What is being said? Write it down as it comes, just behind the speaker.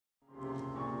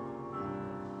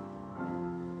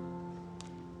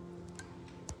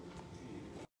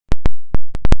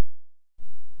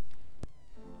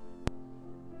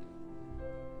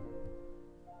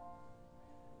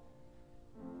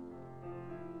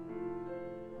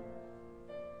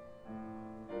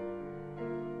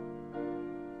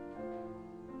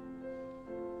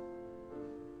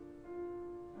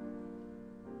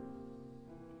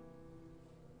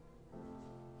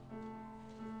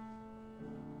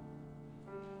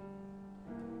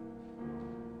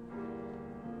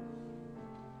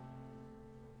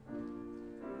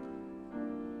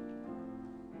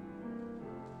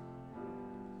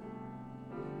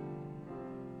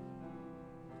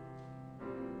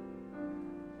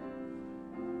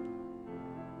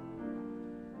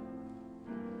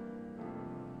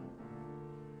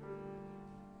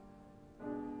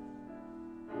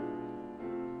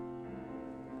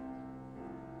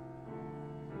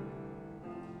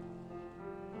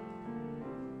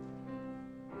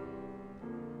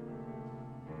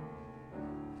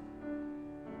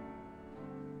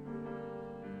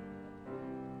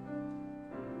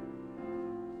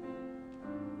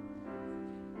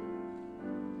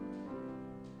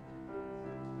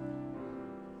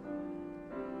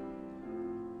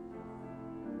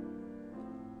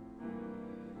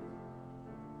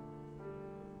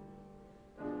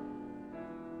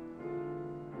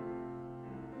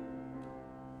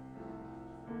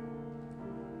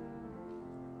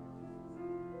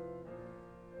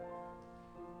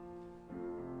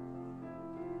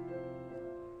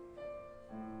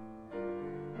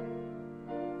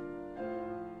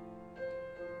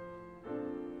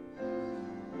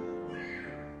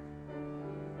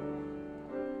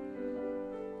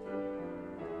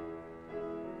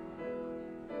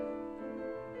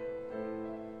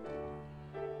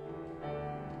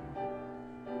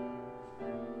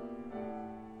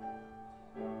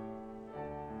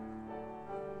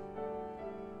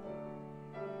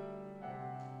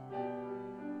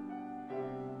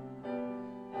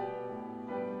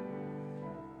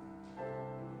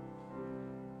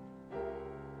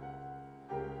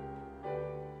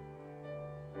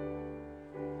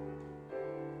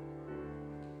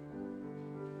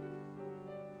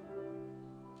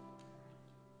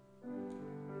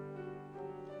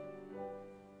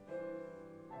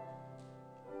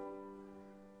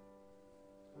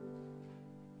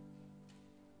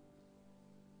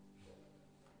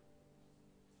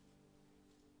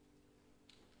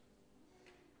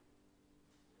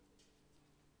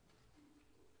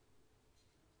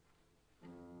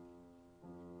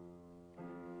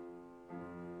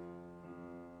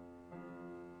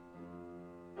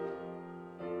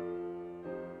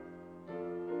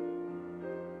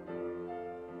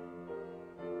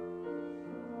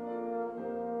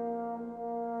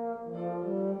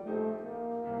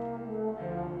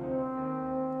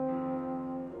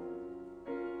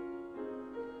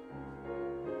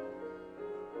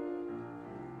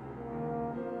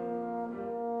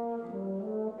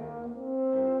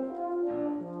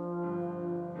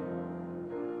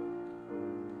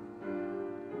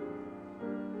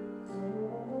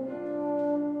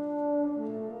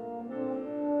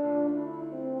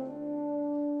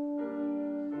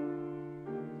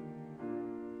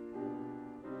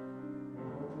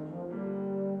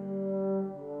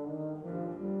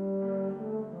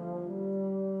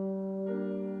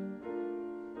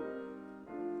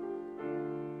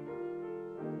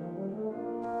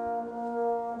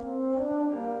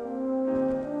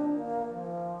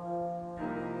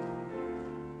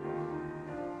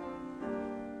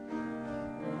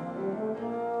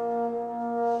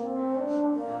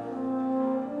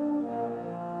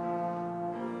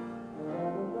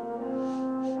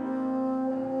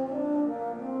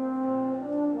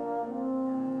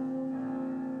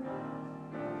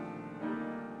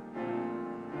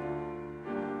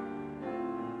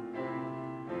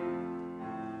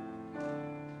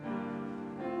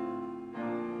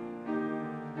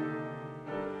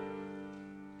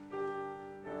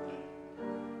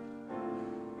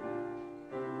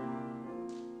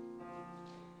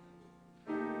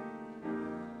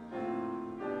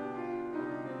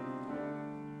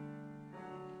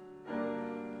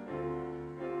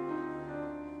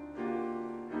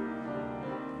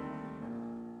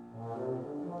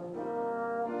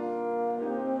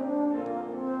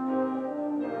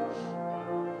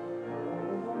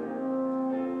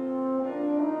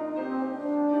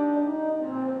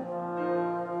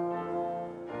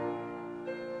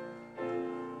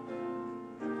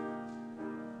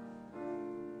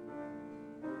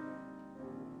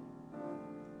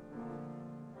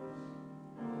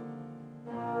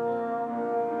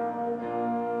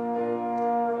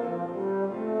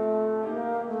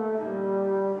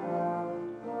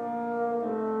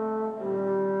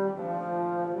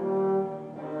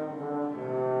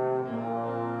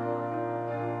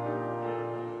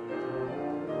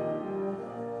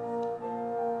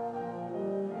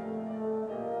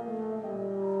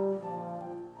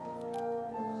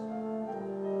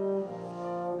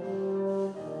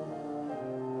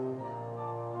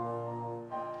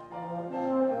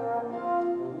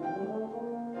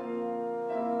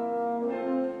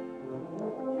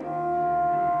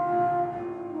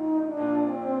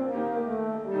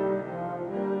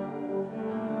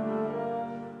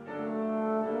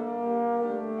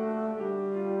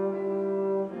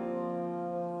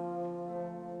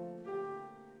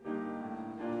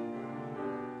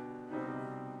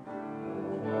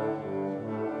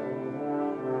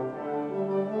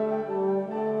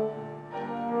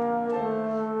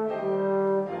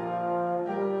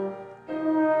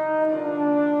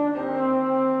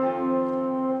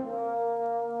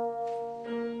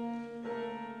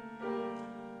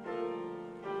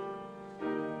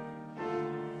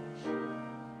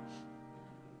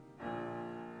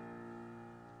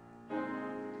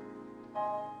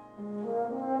Good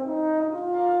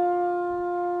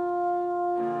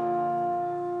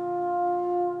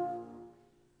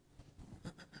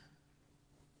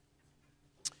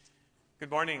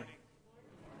morning.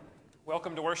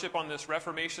 Welcome to worship on this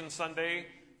Reformation Sunday.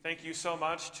 Thank you so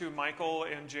much to Michael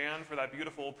and Jan for that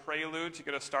beautiful prelude to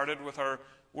get us started with our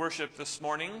worship this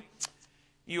morning.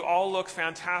 You all look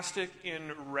fantastic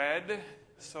in red,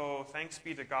 so thanks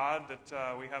be to God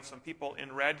that we have some people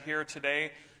in red here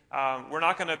today. We're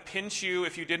not going to pinch you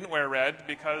if you didn't wear red,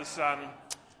 because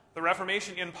the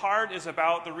Reformation in part is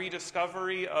about the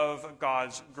rediscovery of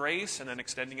God's grace and then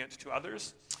extending it to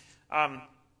others.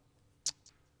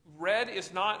 Red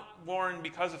is not worn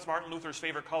because it's Martin Luther's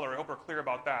favorite color. I hope we're clear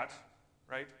about that,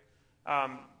 right?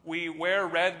 We wear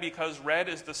red because red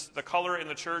is the color in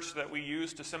the church that we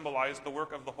use to symbolize the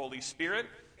work of the Holy Spirit.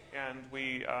 And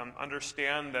we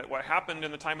understand that what happened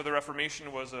in the time of the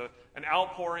Reformation was an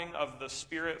outpouring of the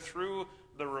Spirit through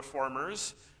the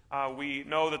Reformers. We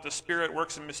know that the Spirit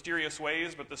works in mysterious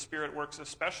ways, but the Spirit works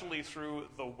especially through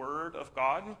the Word of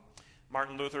God.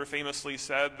 Martin Luther famously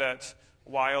said that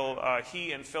while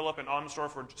he and Philip and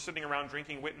Amsdorf were sitting around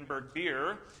drinking Wittenberg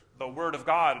beer, the Word of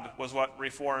God was what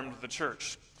reformed the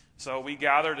church. So we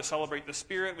gather to celebrate the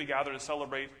Spirit, we gather to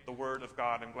celebrate the Word of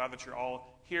God. I'm glad that you're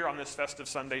all here on this festive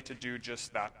Sunday to do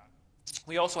just that.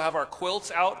 We also have our quilts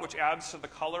out, which adds to the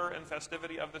color and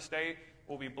festivity of this day.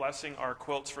 We'll be blessing our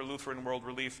quilts for Lutheran World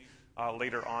Relief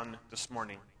later on this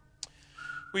morning.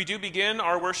 We do begin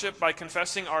our worship by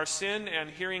confessing our sin and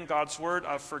hearing God's word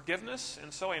of forgiveness,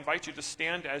 and so I invite you to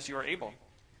stand as you are able.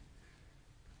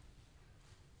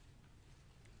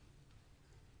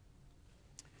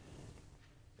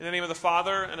 In the name of the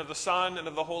Father, and of the Son, and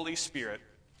of the Holy Spirit.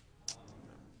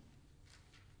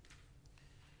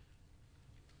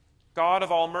 God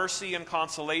of all mercy and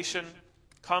consolation,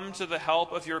 come to the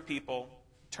help of your people,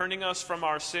 turning us from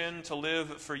our sin to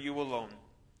live for you alone.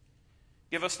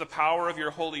 Give us the power of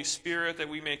your Holy Spirit that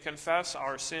we may confess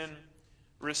our sin,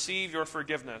 receive your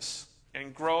forgiveness,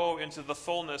 and grow into the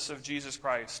fullness of Jesus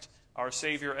Christ, our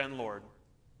Savior and Lord.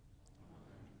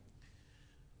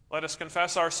 Let us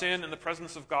confess our sin in the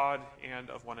presence of God and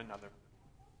of one another.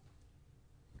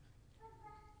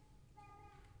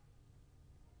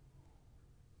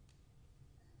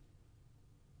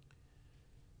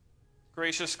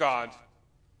 Gracious God,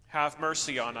 have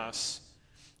mercy on us.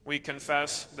 We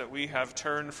confess that we have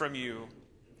turned from you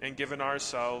and given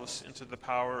ourselves into the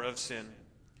power of sin.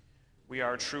 We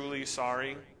are truly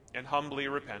sorry and humbly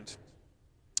repent.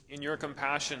 In your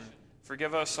compassion,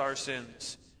 forgive us our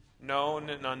sins, known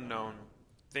and unknown,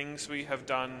 things we have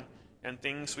done and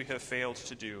things we have failed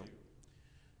to do.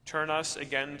 Turn us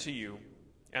again to you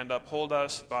and uphold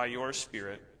us by your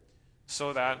Spirit,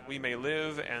 so that we may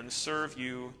live and serve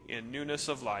you in newness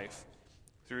of life,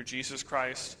 through Jesus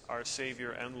Christ, our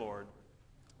Savior and Lord.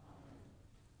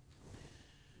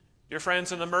 Dear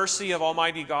friends, in the mercy of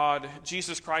Almighty God,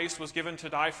 Jesus Christ was given to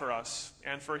die for us,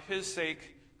 and for his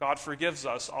sake, God forgives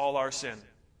us all our sin.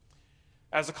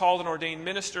 As a called and ordained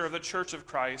minister of the Church of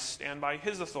Christ, and by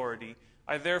his authority,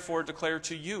 I therefore declare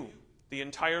to you the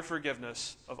entire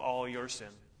forgiveness of all your sin.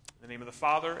 In the name of the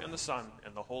Father, and the Son,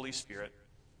 and the Holy Spirit.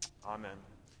 Amen.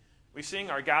 We sing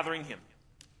our gathering hymn.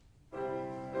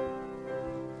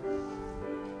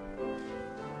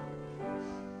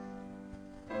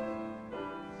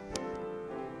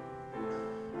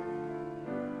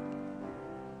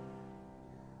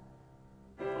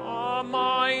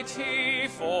 Mighty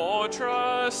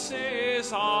fortress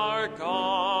is our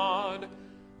God,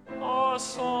 a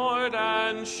sword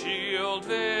and shield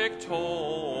victorious.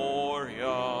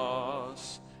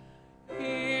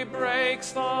 He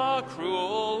breaks the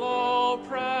cruel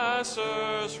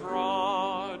oppressor's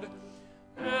rod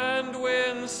and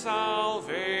wins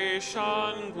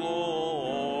salvation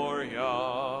glorious.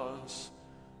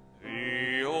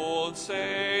 The old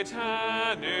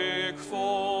satanic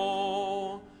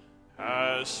foe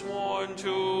has sworn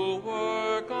to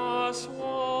work us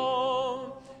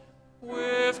woe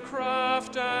with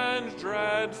craft and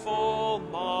dreadful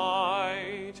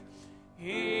might.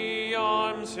 He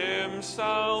arms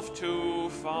himself to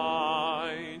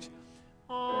fight.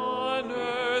 On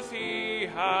earth he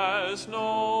has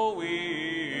no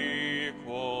equal.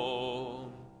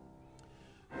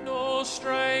 No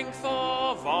strength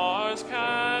of ours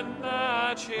can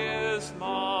match his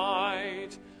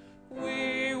might.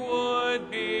 We would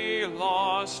be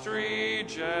lost,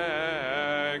 rejected.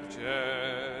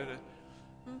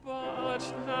 But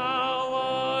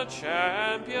now a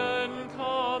champion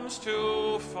comes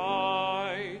to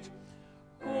fight,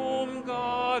 whom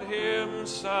God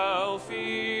himself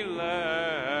elected.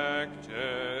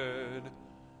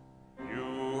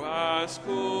 You ask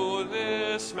who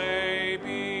this may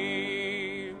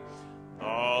be.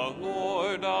 The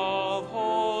Lord of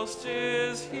hosts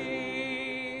is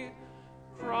he,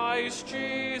 Christ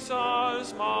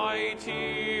Jesus,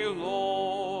 mighty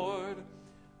Lord,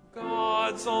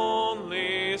 God's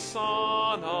only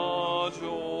Son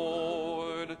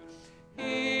adored.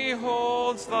 He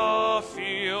holds the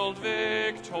field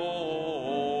victorious.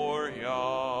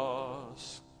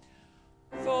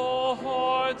 The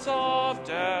hordes of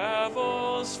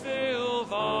devils fill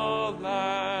the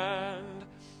land,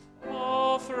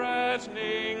 all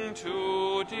threatening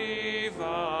to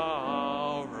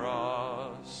devour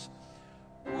us.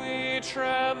 We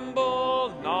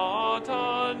tremble not,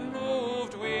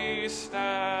 unmoved we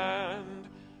stand.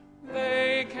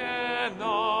 They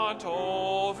cannot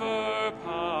overpower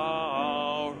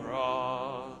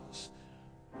us.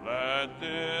 Let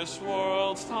this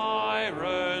world's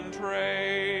tyrant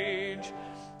rage,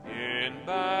 in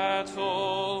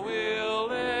battle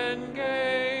we'll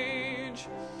engage.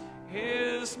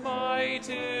 His might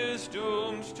is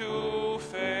doomed to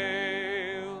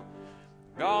fail.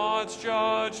 God's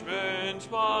judgment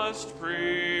must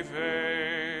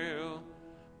prevail.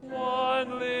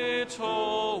 One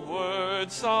little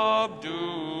word subdues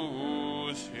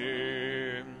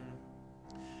him.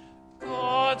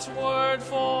 God's word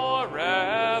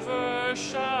forever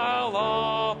shall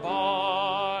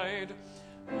abide.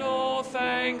 No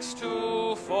thanks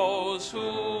to foes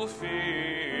who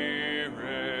fear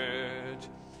it.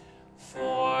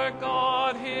 For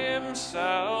God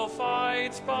himself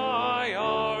fights by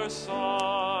our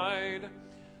side,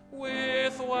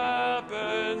 with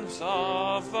weapons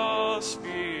of the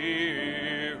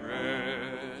Spirit.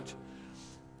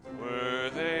 Were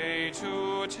they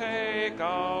to take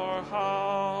our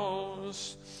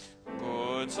house,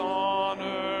 goods,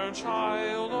 honor,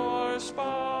 child, or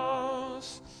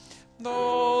spouse,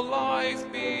 though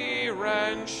life be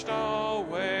wrenched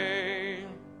away,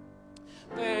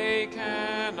 they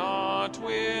cannot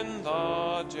win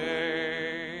the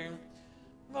day.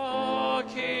 The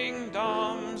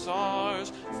kingdom's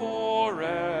ours forever.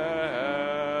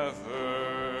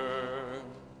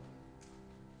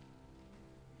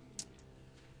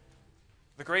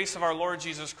 The grace of our Lord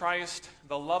Jesus Christ,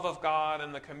 the love of God,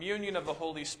 and the communion of the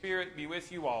Holy Spirit be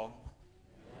with you all.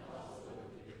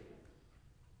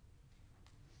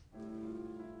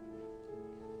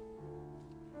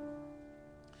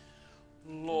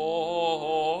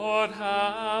 Lord,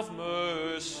 have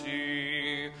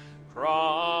mercy.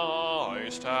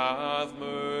 Christ, have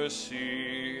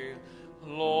mercy.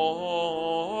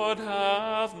 Lord,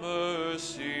 have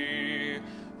mercy.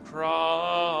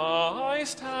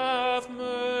 Christ, have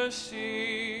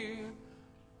mercy.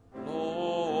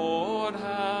 Lord,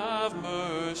 have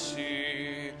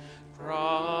mercy.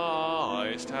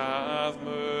 Christ, have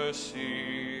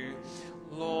mercy.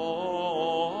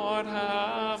 Lord,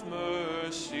 have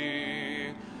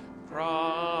mercy.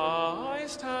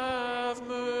 Christ, have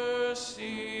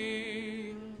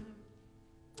mercy.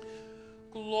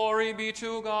 Glory be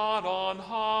to God on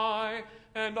high,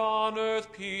 and on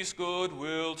earth peace,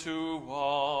 goodwill to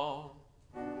all.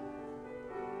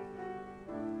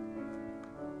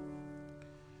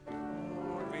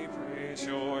 Lord, we praise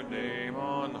your name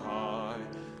on high,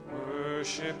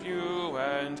 worship you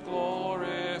and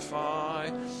glorify.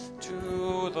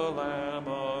 To the Lamb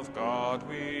of God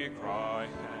we cry,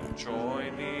 and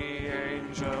join the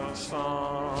angels'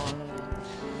 song.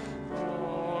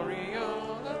 Gloria,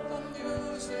 let the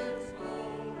music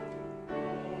flow.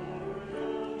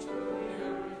 Gloria to the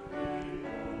earth below.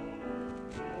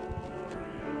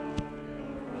 Gloria,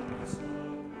 the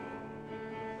sun.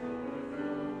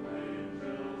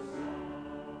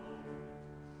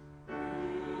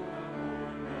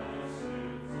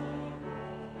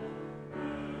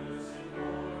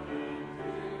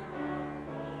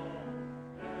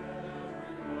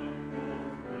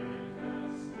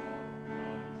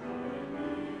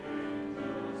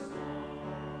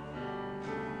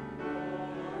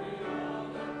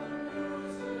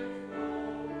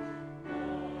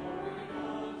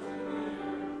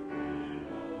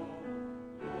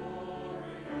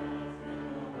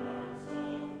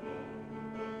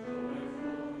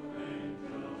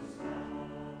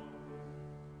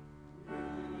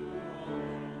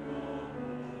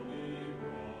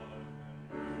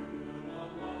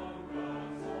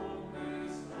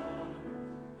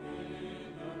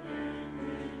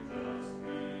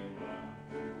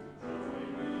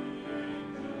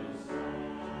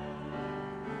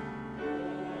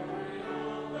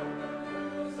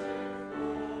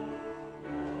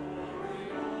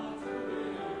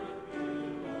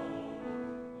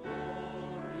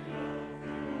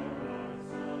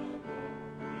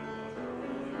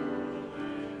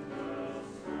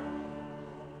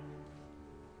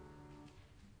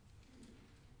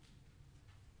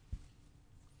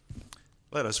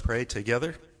 Let us pray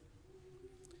together.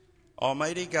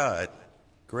 Almighty God,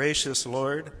 gracious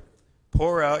Lord,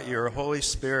 pour out your Holy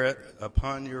Spirit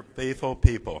upon your faithful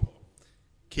people.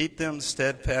 Keep them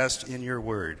steadfast in your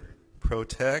word.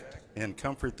 Protect and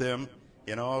comfort them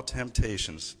in all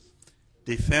temptations.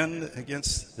 Defend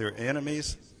against their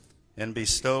enemies and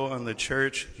bestow on the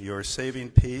church your saving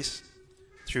peace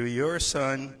through your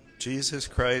Son, Jesus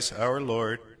Christ our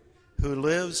Lord, who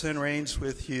lives and reigns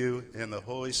with you in the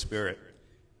Holy Spirit,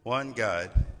 one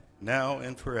God, now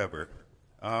and forever.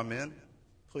 Amen.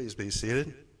 Please be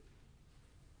seated.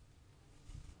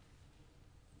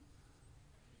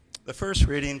 The first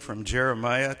reading from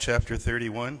Jeremiah chapter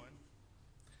 31.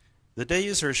 The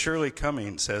days are surely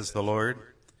coming, says the Lord,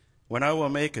 when I will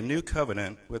make a new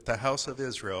covenant with the house of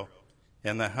Israel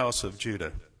and the house of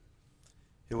Judah.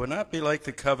 It will not be like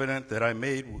the covenant that I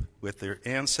made with their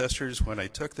ancestors when I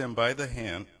took them by the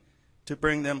hand to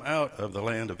bring them out of the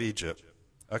land of Egypt,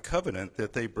 a covenant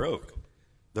that they broke,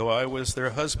 though I was their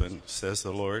husband, says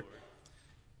the Lord.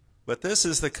 But this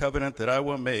is the covenant that I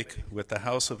will make with the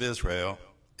house of Israel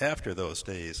after those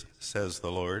days, says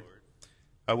the Lord.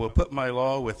 I will put my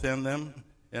law within them,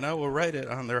 and I will write it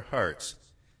on their hearts.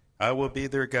 I will be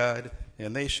their God,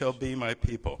 and they shall be my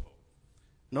people.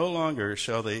 No longer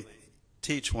shall they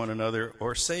teach one another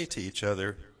or say to each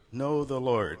other, know the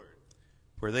Lord,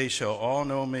 for they shall all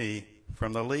know me,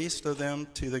 from the least of them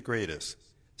to the greatest,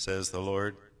 says the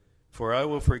Lord. For I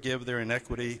will forgive their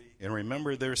iniquity and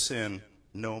remember their sin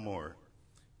no more.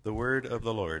 The word of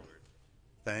the Lord.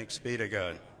 Thanks be to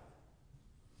God.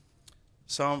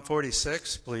 Psalm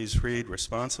 46, please read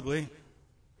responsibly.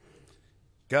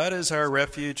 God is our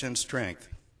refuge and strength,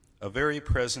 a very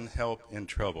present help in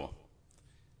trouble.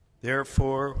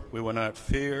 Therefore we will not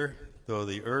fear, though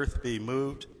the earth be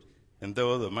moved, and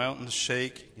though the mountains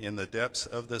shake in the depths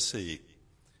of the sea,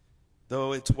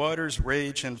 though its waters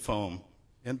rage and foam,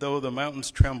 and though the mountains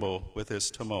tremble with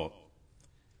its tumult.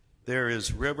 There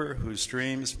is river whose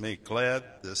streams make glad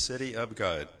the city of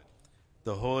God,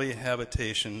 the holy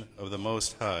habitation of the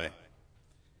Most High.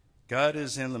 God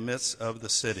is in the midst of the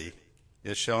city.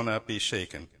 It shall not be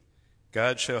shaken.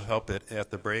 God shall help it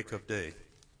at the break of day.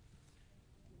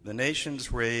 The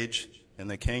nations rage and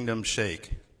the kingdoms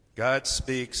shake. God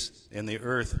speaks and the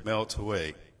earth melts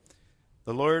away.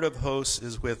 The Lord of hosts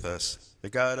is with us. The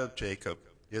God of Jacob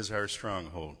is our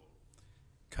stronghold.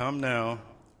 Come now,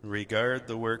 regard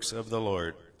the works of the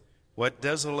Lord, what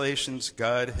desolations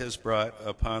God has brought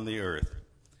upon the earth.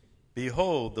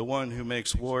 Behold the one who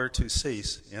makes war to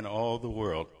cease in all the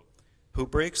world, who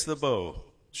breaks the bow,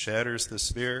 shatters the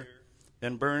spear,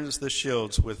 and burns the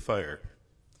shields with fire.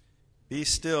 Be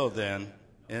still then,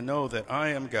 and know that I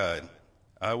am God.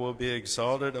 I will be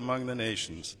exalted among the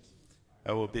nations.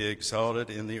 I will be exalted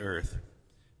in the earth.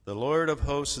 The Lord of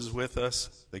hosts is with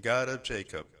us. The God of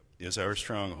Jacob is our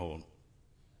stronghold.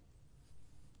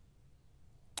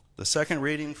 The second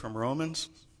reading from Romans.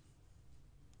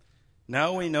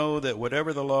 Now we know that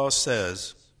whatever the law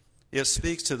says, it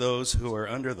speaks to those who are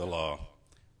under the law,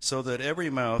 so that every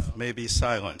mouth may be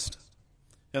silenced,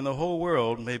 and the whole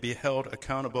world may be held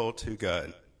accountable to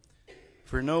God.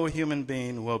 For no human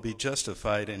being will be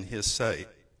justified in his sight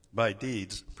by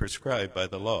deeds prescribed by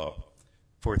the law,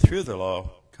 for through the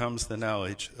law comes the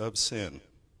knowledge of sin.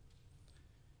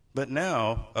 But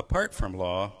now, apart from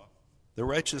law, the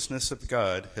righteousness of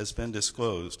God has been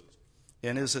disclosed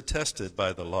and is attested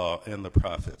by the law and the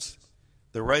prophets,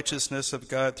 the righteousness of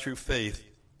God through faith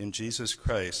in Jesus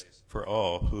Christ for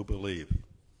all who believe.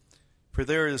 For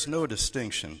there is no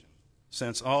distinction,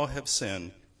 since all have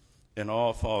sinned and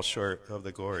all fall short of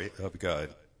the glory of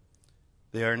God.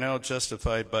 They are now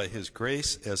justified by his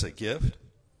grace as a gift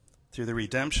through the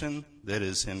redemption that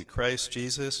is in Christ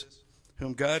Jesus,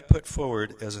 whom God put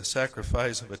forward as a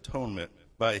sacrifice of atonement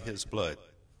by his blood,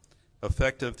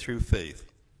 effective through faith.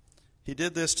 He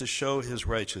did this to show his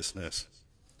righteousness,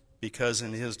 because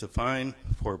in his divine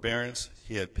forbearance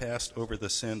he had passed over the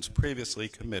sins previously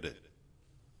committed.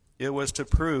 It was to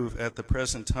prove at the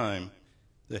present time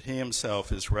that he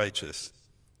himself is righteous,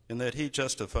 and that he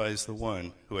justifies the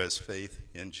one who has faith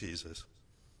in Jesus.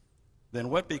 Then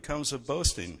what becomes of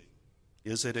boasting?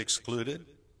 Is it excluded?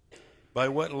 By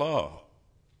what law?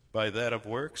 By that of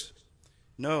works?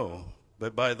 No,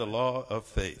 but by the law of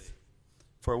faith.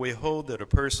 For we hold that a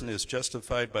person is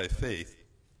justified by faith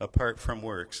apart from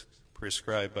works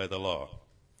prescribed by the law.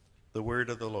 The word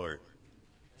of the Lord.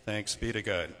 Thanks be to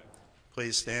God.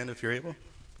 Please stand if you're able.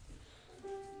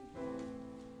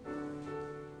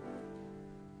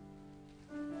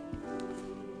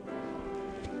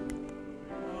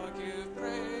 Give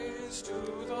praise to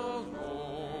the Lord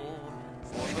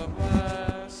for the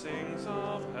blessings of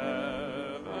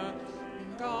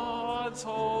God's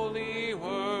holy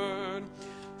word,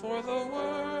 for the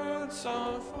words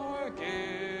of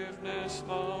forgiveness,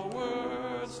 the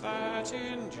words that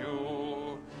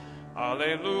endure.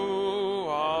 Alleluia,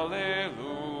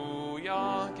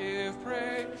 alleluia, give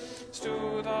praise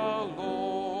to the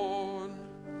Lord.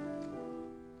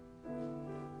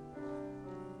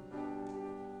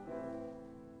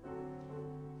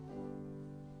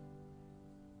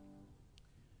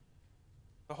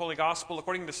 The Holy Gospel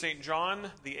according to St. John,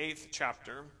 the 8th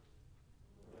chapter.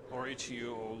 Glory to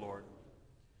you, O Lord.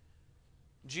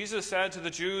 Jesus said to the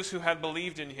Jews who had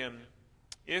believed in him,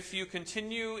 "If you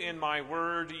continue in my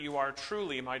word, you are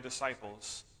truly my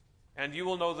disciples, and you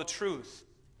will know the truth,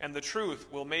 and the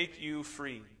truth will make you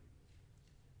free."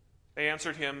 They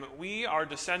answered him, "We are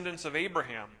descendants of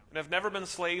Abraham, and have never been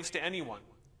slaves to anyone.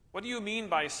 What do you mean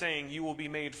by saying you will be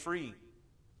made free?"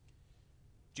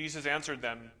 Jesus answered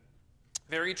them,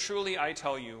 "Very truly I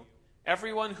tell you,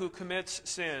 everyone who commits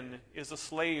sin is a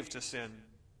slave to sin.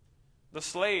 The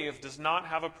slave does not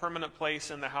have a permanent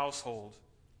place in the household.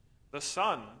 The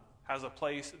Son has a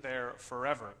place there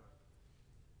forever.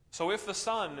 So if the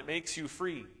Son makes you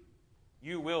free,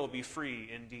 you will be free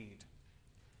indeed."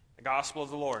 The Gospel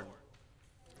of the Lord.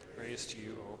 Praise to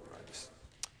you, O Christ.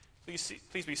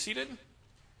 Please be seated.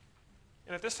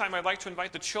 And at this time, I'd like to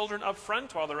invite the children up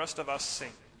front while the rest of us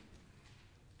sing.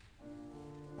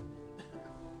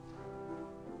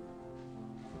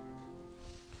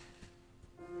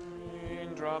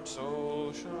 Raindrops,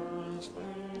 oceans,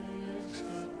 lakes,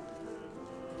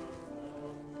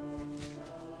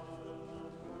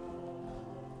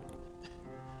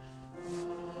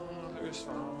 Father's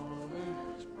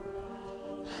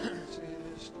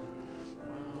sister,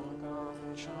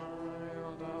 welcome,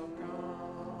 child of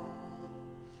God.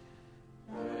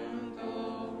 When the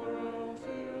world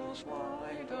feels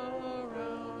wide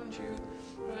around you,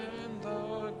 when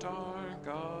the dark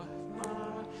of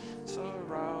night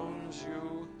surrounds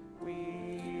you,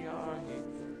 we are here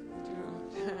to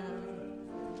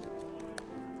tend.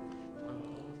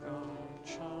 Welcome,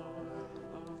 child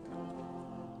of God.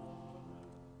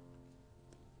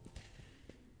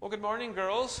 Well, good morning,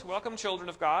 girls. Welcome, children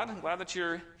of God. I'm glad that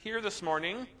you're here this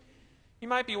morning. You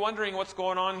might be wondering what's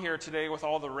going on here today with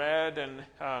all the red and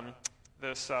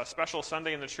this special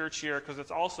Sunday in the church here, because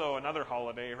it's also another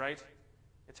holiday, right?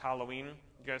 It's Halloween.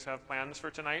 You guys have plans for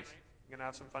tonight? You gonna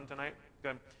have some fun tonight?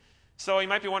 Good. So you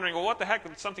might be wondering, well, what the heck?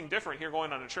 There's something different here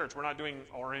going on at church. We're not doing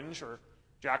orange or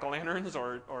jack-o'-lanterns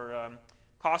or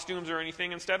costumes or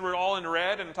anything. Instead, we're all in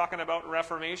red and talking about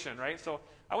Reformation, right? So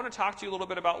I want to talk to you a little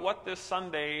bit about what this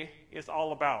Sunday is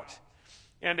all about.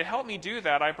 And to help me do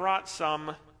that, I brought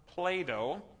some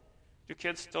Play-Doh. Do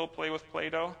kids still play with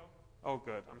Play-Doh? Oh,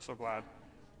 good. I'm so glad.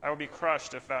 I would be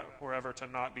crushed if that were ever to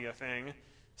not be a thing.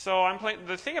 So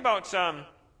the thing about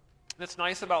that's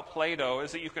nice about Play-Doh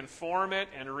is that you can form it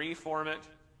and reform it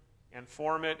and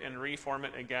form it and reform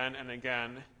it again and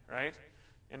again, right?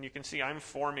 And you can see I'm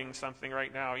forming something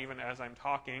right now even as I'm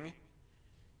talking.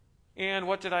 And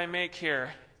what did I make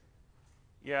here?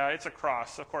 Yeah, it's a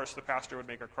cross. Of course, the pastor would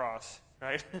make a cross,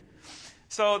 right?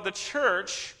 So the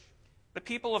church, the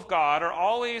people of God, are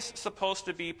always supposed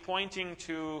to be pointing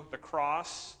to the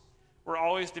cross. We're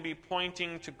always to be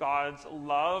pointing to God's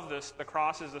love. The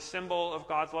cross is a symbol of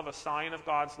God's love, a sign of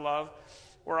God's love.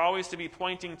 We're always to be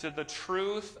pointing to the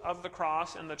truth of the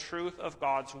cross and the truth of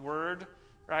God's word,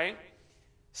 right?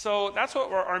 So that's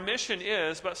what our mission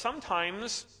is, but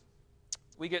sometimes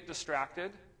we get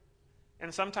distracted,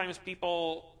 and sometimes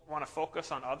people want to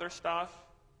focus on other stuff,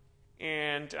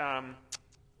 and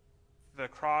the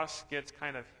cross gets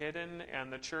kind of hidden,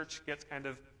 and the church gets kind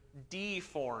of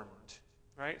deformed,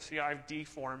 right? See, I've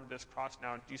deformed this cross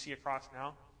now. Do you see a cross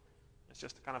now? It's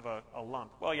just kind of a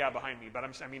lump. Well, yeah, behind me, but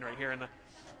I mean right here in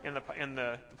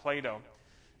the Play-Doh.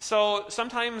 So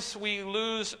sometimes we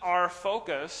lose our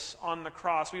focus on the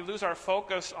cross. We lose our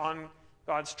focus on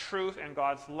God's truth and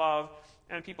God's love,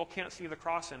 and people can't see the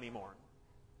cross anymore.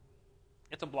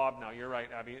 It's a blob now. You're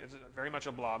right, Abby. It's very much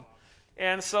a blob.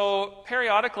 And so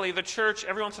periodically, the church,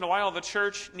 every once in a while, the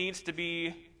church needs to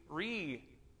be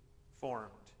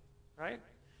reformed, right?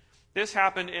 This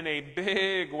happened in a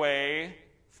big way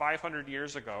 500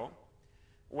 years ago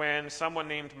when someone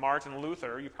named Martin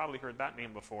Luther, you probably heard that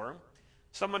name before,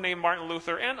 someone named Martin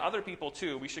Luther, and other people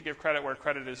too. We should give credit where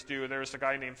credit is due. There's a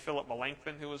guy named Philip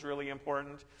Melanchthon who was really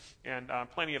important, and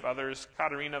plenty of others.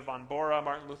 Katharina von Bora,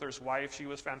 Martin Luther's wife, she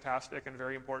was fantastic and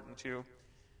very important too.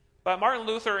 But Martin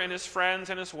Luther and his friends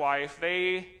and his wife,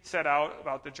 they set out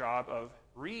about the job of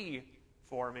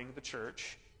reforming the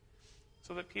church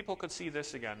so that people could see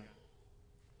this again.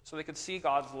 So they could see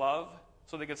God's love,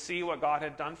 so they could see what God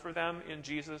had done for them in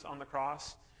Jesus on the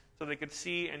cross, so they could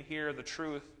see and hear the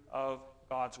truth of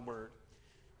God's word.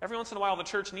 Every once in a while, the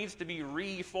church needs to be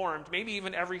reformed. Maybe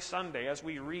even every Sunday as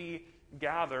we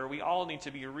regather, we all need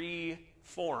to be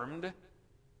reformed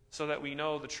so that we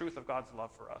know the truth of God's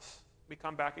love for us. We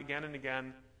come back again and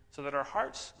again so that our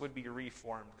hearts would be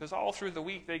reformed. Because all through the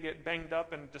week, they get banged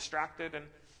up and distracted, and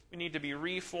we need to be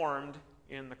reformed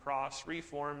in the cross,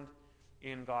 reformed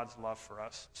in God's love for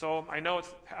us. So I know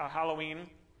it's Halloween,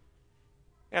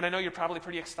 and I know you're probably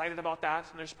pretty excited about that,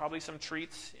 and there's probably some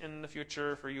treats in the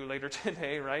future for you later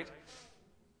today, right?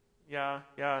 Yeah.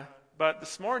 But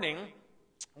this morning,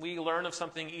 we learn of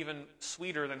something even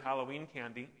sweeter than Halloween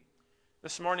candy.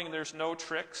 This morning, there's no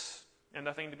tricks and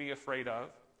nothing to be afraid of.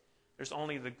 There's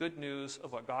only the good news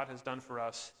of what God has done for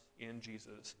us in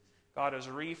Jesus. God is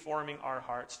reforming our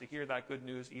hearts to hear that good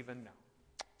news even now.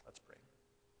 Let's pray.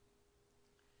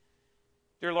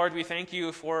 Dear Lord, we thank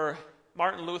you for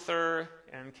Martin Luther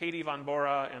and Katie von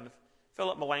Bora and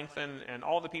Philip Melanchthon and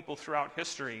all the people throughout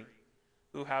history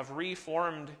who have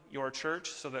reformed your church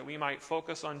so that we might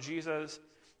focus on Jesus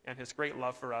and his great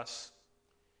love for us.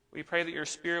 We pray that your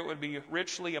Spirit would be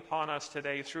richly upon us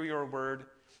today through your word,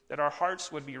 that our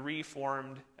hearts would be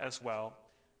reformed as well,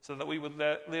 so that we would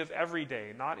live every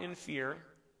day, not in fear,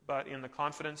 but in the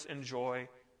confidence and joy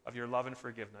of your love and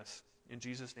forgiveness. In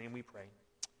Jesus' name we pray.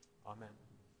 Amen.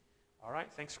 All right,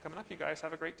 thanks for coming up, you guys.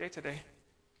 Have a great day today.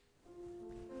 You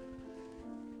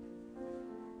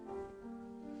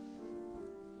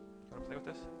want to play with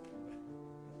this?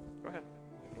 Go ahead.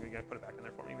 You got to put it back in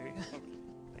there for me, maybe.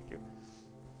 Thank you.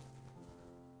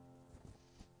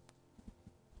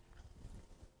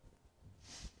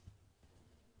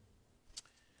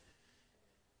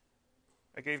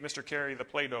 I gave Mr. Carey the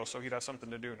Play-Doh so he'd have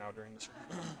something to do now during this.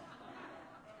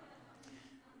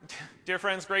 Dear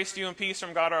friends, grace to you and peace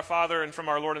from God our Father and from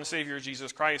our Lord and Savior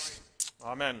Jesus Christ.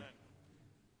 Amen.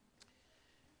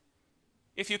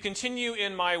 If you continue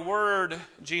in my word,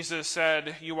 Jesus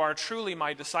said, you are truly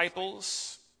my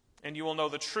disciples, and you will know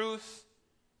the truth,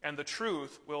 and the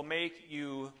truth will make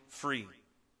you free.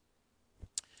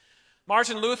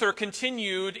 Martin Luther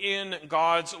continued in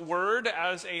God's word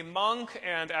as a monk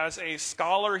and as a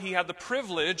scholar. He had the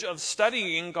privilege of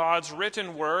studying God's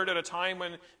written word at a time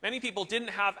when many people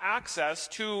didn't have access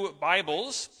to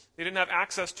Bibles. They didn't have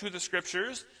access to the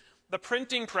scriptures. The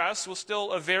printing press was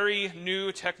still a very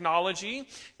new technology,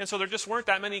 and so there just weren't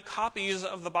that many copies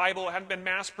of the Bible. It hadn't been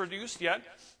mass-produced yet,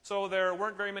 so there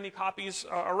weren't very many copies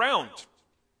around.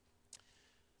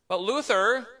 But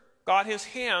Luther got his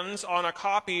hands on a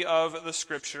copy of the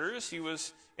scriptures. He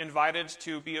was invited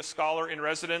to be a scholar in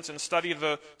residence and study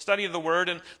the word.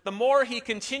 And the more he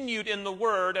continued in the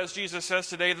word, as Jesus says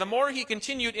today, the more he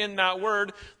continued in that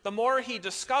word, the more he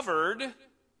discovered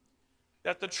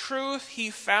that the truth he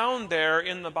found there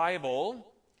in the Bible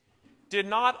did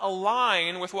not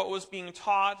align with what was being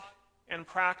taught and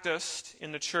practiced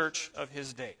in the church of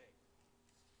his day.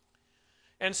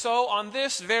 And so on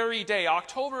this very day,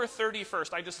 October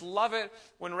 31st, I just love it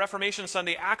when Reformation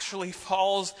Sunday actually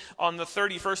falls on the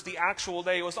 31st, the actual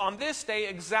day. It was on this day,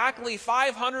 exactly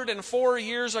 504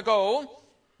 years ago,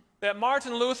 that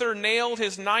Martin Luther nailed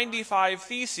his 95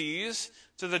 Theses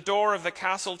to the door of the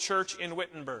Castle Church in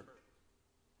Wittenberg.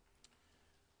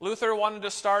 Luther wanted to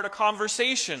start a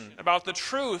conversation about the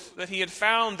truth that he had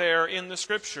found there in the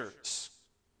Scriptures.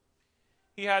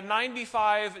 He had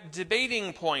 95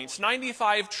 debating points,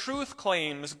 95 truth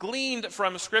claims gleaned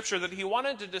from Scripture that he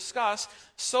wanted to discuss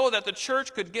so that the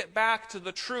church could get back to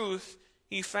the truth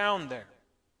he found there.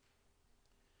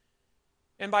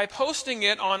 And by posting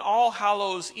it on All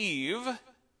Hallows Eve,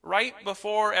 right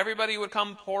before everybody would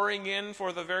come pouring in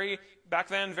for the back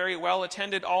then very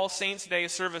well-attended All Saints' Day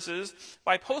services,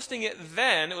 by posting it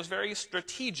then, it was very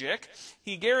strategic,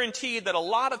 he guaranteed that a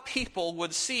lot of people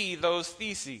would see those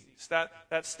theses,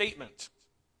 that statement.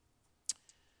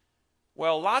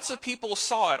 Well, lots of people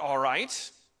saw it, all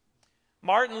right.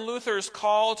 Martin Luther's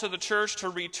call to the church to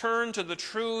return to the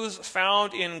truths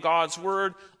found in God's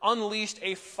Word unleashed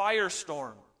a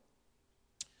firestorm.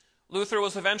 Luther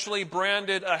was eventually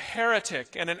branded a heretic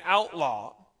and an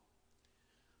outlaw.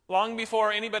 Long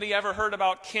before anybody ever heard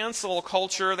about cancel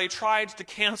culture, they tried to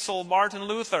cancel Martin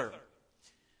Luther.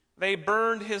 They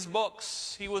burned his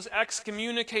books. He was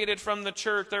excommunicated from the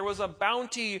church. There was a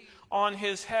bounty on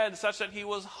his head such that he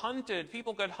was hunted.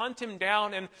 People could hunt him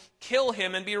down and kill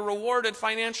him and be rewarded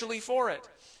financially for it,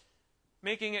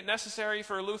 making it necessary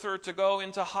for Luther to go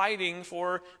into hiding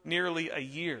for nearly a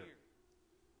year.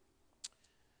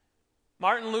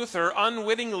 Martin Luther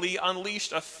unwittingly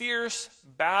unleashed a fierce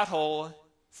battle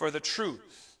for the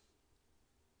truth.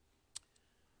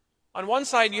 On one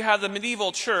side, you have the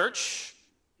medieval church.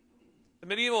 The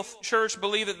medieval church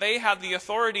believed that they had the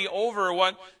authority over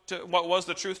what was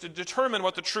the truth, to determine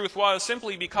what the truth was,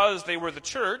 simply because they were the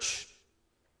church.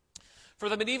 For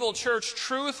the medieval church,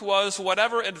 truth was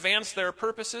whatever advanced their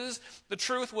purposes. The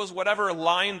truth was whatever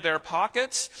lined their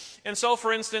pockets. And so,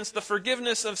 for instance, the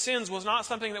forgiveness of sins was not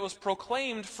something that was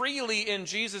proclaimed freely in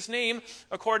Jesus' name,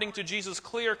 according to Jesus'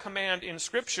 clear command in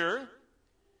Scripture.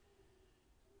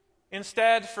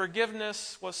 Instead,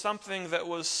 forgiveness was something that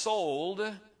was sold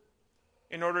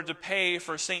in order to pay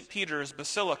for St. Peter's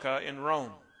Basilica in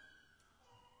Rome.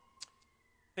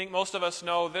 I think most of us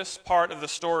know this part of the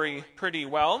story pretty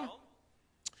well.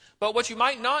 But what you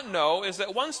might not know is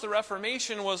that once the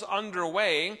Reformation was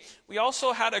underway, we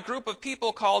also had a group of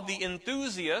people called the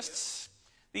enthusiasts.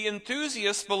 The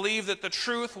enthusiasts believed that the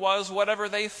truth was whatever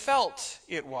they felt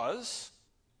it was.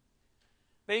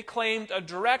 They claimed a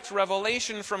direct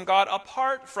revelation from God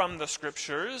apart from the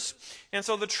Scriptures. And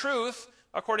so the truth,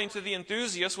 according to the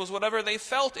enthusiasts, was whatever they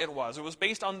felt it was. It was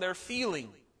based on their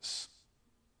feelings.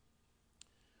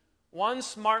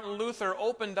 Once Martin Luther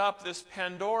opened up this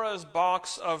Pandora's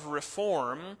box of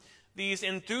reform, these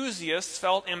enthusiasts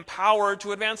felt empowered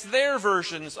to advance their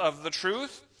versions of the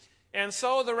truth. And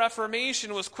so the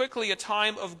Reformation was quickly a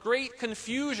time of great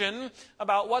confusion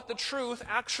about what the truth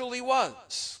actually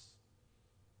was.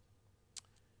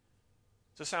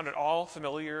 Does this sound at all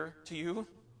familiar to you?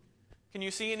 Can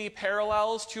you see any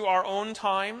parallels to our own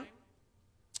time?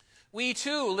 We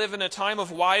too live in a time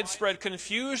of widespread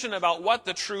confusion about what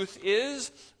the truth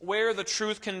is, where the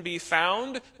truth can be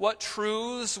found, what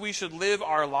truths we should live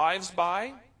our lives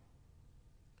by.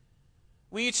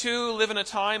 We too live in a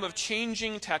time of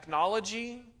changing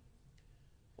technology.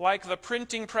 Like the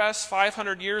printing press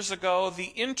 500 years ago,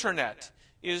 the internet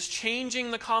is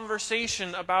changing the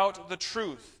conversation about the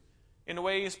truth in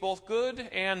ways both good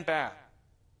and bad.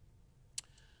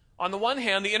 On the one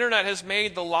hand, the internet has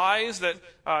made the lies that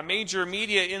major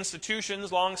media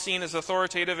institutions, long seen as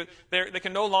authoritative, they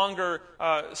can no longer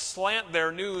slant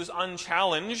their news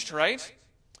unchallenged, right?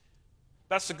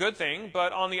 That's a good thing.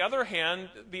 But on the other hand,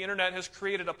 the internet has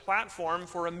created a platform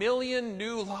for 1 million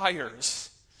new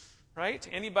liars, right?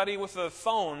 Anybody with a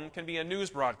phone can be a news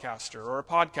broadcaster or a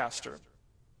podcaster.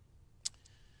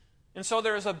 And so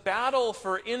there is a battle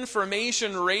for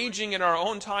information raging in our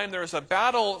own time. There is a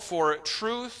battle for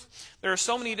truth. There are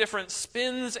so many different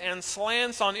spins and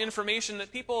slants on information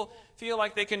that people feel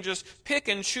like they can just pick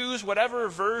and choose whatever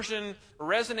version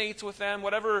resonates with them,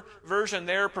 whatever version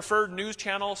their preferred news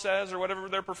channel says, or whatever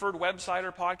their preferred website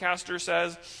or podcaster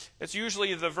says. It's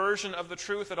usually the version of the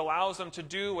truth that allows them to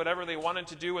do whatever they wanted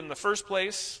to do in the first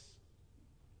place.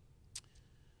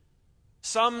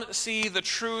 Some see the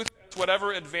truth as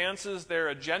whatever advances their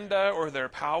agenda or their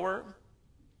power.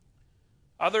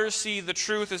 Others see the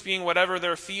truth as being whatever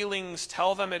their feelings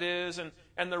tell them it is,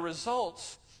 and the result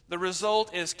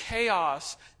is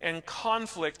chaos and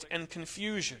conflict and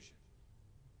confusion.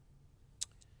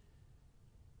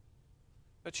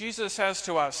 But Jesus says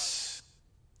to us,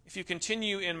 if you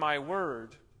continue in my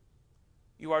word,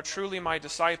 you are truly my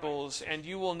disciples, and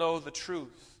you will know the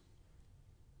truth,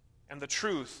 and the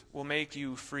truth will make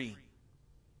you free.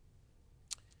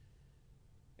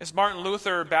 As Martin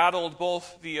Luther battled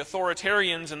both the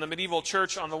authoritarians in the medieval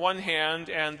church on the one hand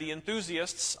and the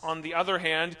enthusiasts on the other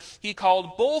hand, he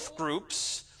called both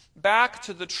groups back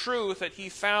to the truth that he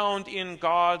found in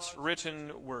God's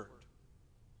written word.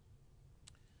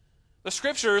 The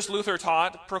Scriptures, Luther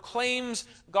taught, proclaims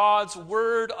God's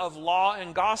word of law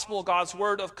and gospel, God's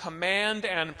word of command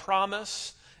and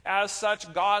promise. As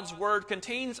such, God's word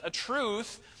contains a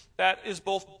truth that is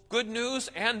both good news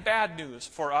and bad news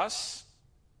for us.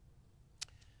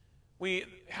 We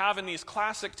have in these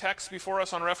classic texts before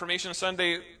us on Reformation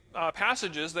Sunday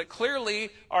passages that clearly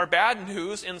are bad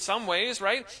news in some ways,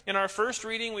 right? In our first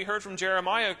reading, we heard from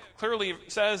Jeremiah, clearly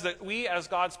says that we as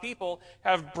God's people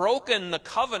have broken the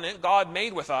covenant God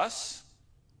made with us.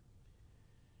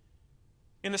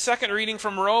 In the second reading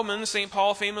from Romans, St.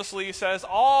 Paul famously says,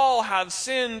 all have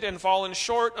sinned and fallen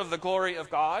short of the glory of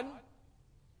God.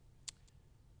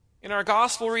 In our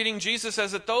gospel reading, Jesus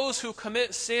says that those who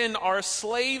commit sin are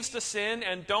slaves to sin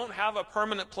and don't have a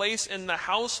permanent place in the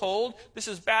household. This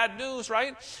is bad news,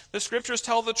 right? The Scriptures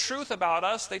tell the truth about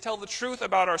us. They tell the truth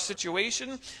about our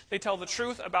situation. They tell the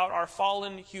truth about our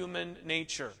fallen human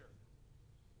nature.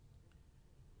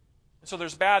 And so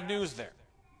there's bad news there.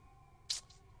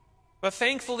 But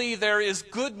thankfully, there is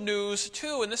good news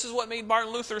too, and this is what made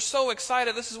Martin Luther so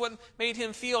excited. This is what made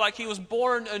him feel like he was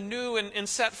born anew and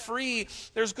set free.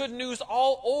 There's good news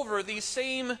all over these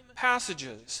same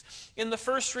passages. In the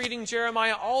first reading,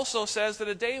 Jeremiah also says that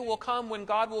a day will come when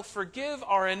God will forgive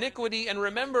our iniquity and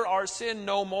remember our sin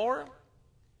no more.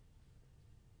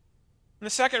 In the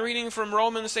second reading from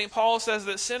Romans, St. Paul says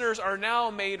that sinners are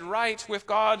now made right with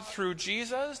God through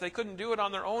Jesus. They couldn't do it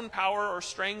on their own power or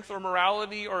strength or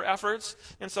morality or efforts.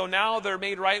 And so now they're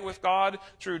made right with God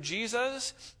through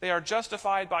Jesus. They are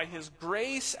justified by his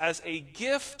grace as a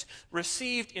gift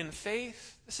received in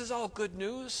faith. This is all good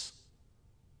news.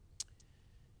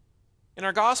 In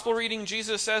our gospel reading,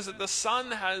 Jesus says that the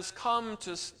Son has come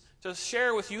to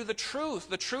share with you the truth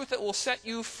that will set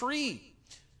you free,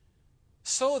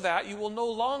 so that you will no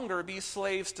longer be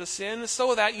slaves to sin,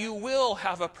 so that you will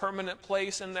have a permanent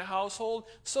place in the household,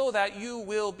 so that you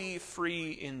will be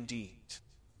free indeed.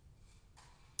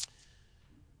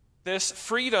 This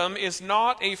freedom is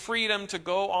not a freedom to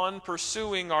go on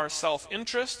pursuing our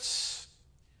self-interests.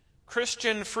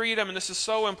 Christian freedom, and this is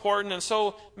so important and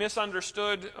so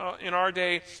misunderstood in our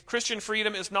day, Christian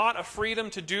freedom is not a freedom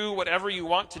to do whatever you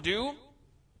want to do.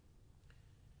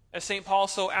 As St. Paul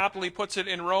so aptly puts it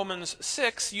in Romans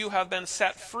 6, you have been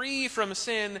set free from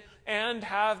sin and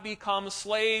have become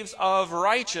slaves of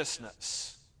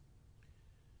righteousness.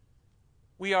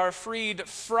 We are freed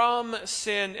from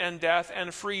sin and death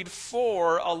and freed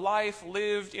for a life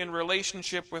lived in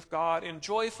relationship with God, in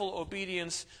joyful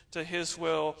obedience to his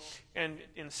will, and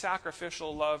in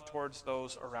sacrificial love towards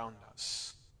those around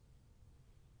us.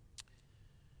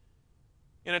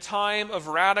 In a time of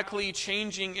radically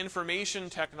changing information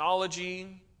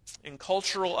technology and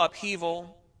cultural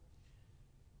upheaval,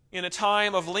 in a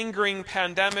time of lingering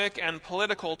pandemic and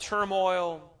political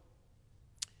turmoil,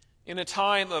 in a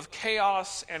time of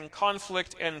chaos and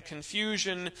conflict and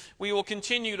confusion, we will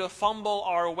continue to fumble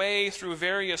our way through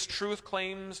various truth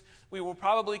claims. We will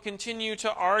probably continue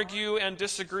to argue and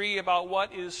disagree about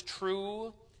what is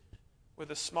true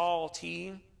with a small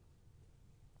t.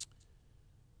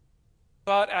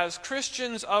 But as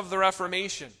Christians of the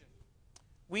Reformation,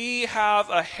 we have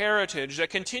a heritage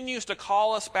that continues to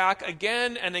call us back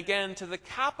again and again to the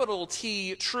capital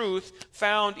T truth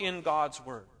found in God's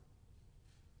Word.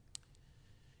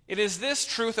 It is this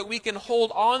truth that we can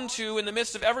hold on to in the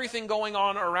midst of everything going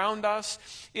on around us.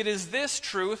 It is this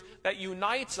truth that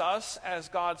unites us as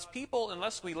God's people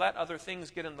unless we let other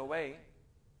things get in the way.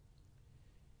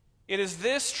 It is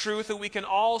this truth that we can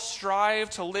all strive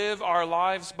to live our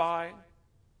lives by.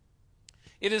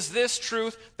 It is this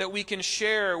truth that we can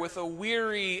share with a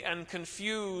weary and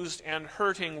confused and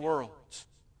hurting world.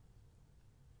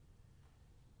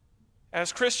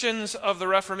 As Christians of the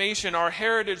Reformation, our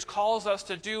heritage calls us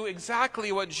to do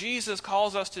exactly what Jesus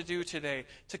calls us to do today,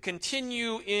 to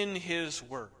continue in his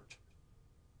Word.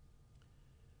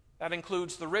 That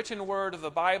includes the written word of the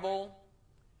Bible.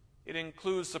 It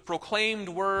includes the proclaimed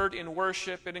word in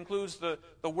worship. It includes the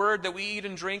word that we eat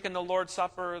and drink in the Lord's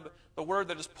Supper, the word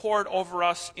that is poured over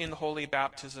us in holy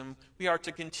baptism. We are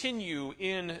to continue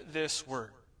in this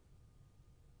word.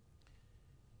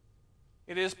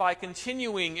 It is by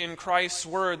continuing in Christ's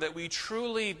word that we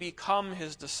truly become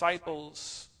his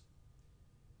disciples.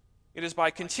 It is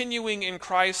by continuing in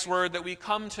Christ's word that we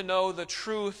come to know the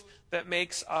truth that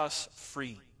makes us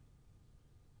free.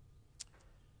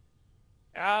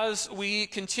 As we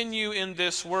continue in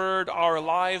this word, our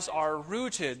lives are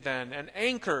rooted then and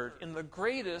anchored in the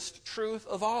greatest truth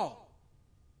of all.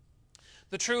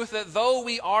 The truth that though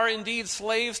we are indeed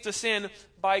slaves to sin,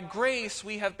 by grace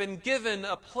we have been given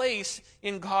a place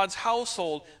in God's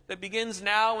household that begins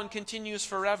now and continues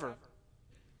forever.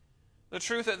 The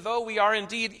truth that though we are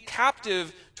indeed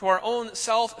captive to our own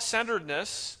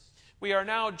self-centeredness, we are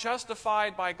now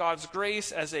justified by God's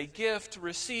grace as a gift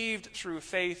received through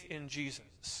faith in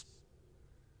Jesus.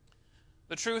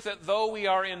 The truth that though we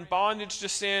are in bondage to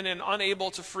sin and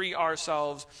unable to free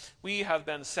ourselves, we have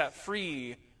been set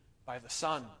free by the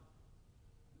Son.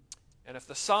 And if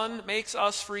the Son makes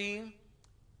us free,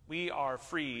 we are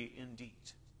free indeed.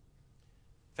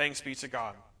 Thanks be to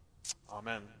God.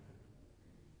 Amen.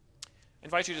 I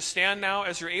invite you to stand now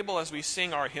as you're able as we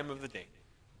sing our hymn of the day.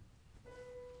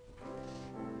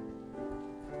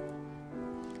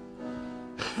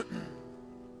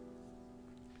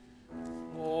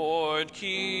 Lord,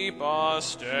 keep us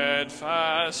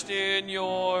steadfast in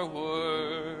your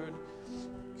word,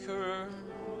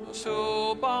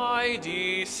 who by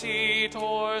deceit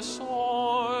or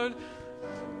sword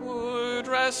would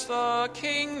wrest the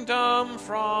kingdom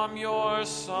from your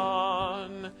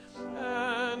Son,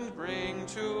 and bring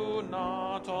to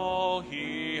naught all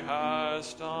he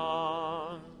has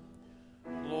done.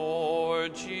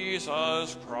 Lord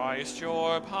Jesus Christ,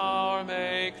 your power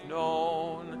make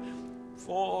known,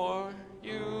 for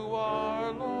you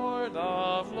are Lord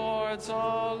of lords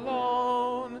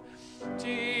alone.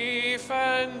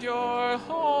 Defend your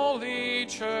holy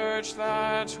church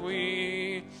that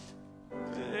we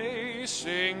may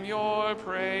sing your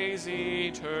praise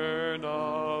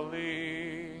eternally.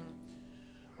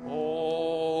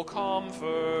 O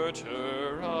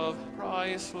Comforter of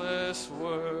priceless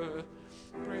worth,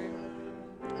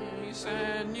 peace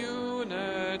and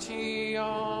unity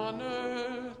on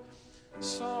earth,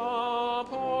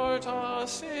 support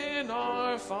us in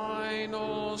our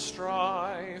final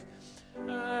strife,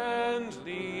 and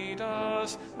lead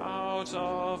us out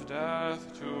of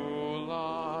death to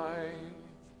life.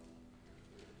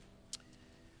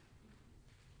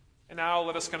 And now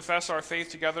let us confess our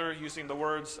faith together using the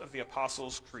words of the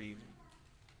Apostles' Creed.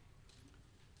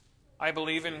 I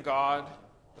believe in God,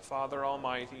 the Father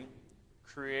Almighty,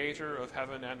 creator of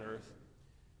heaven and earth.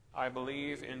 I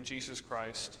believe in Jesus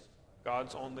Christ,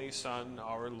 God's only Son,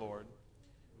 our Lord,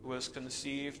 who was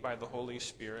conceived by the Holy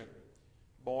Spirit,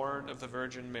 born of the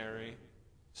Virgin Mary,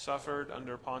 suffered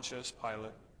under Pontius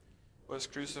Pilate, was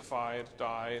crucified,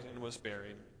 died, and was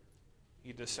buried.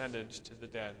 He descended to the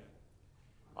dead.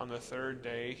 On the third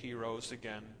day he rose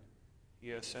again.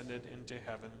 He ascended into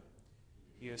heaven.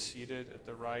 He is seated at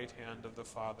the right hand of the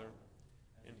Father,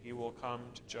 and he will come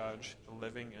to judge the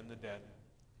living and the dead.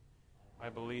 I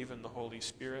believe in the Holy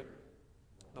Spirit,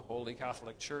 the Holy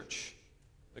Catholic Church,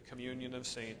 the communion of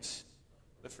saints,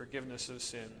 the forgiveness of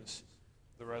sins,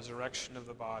 the resurrection of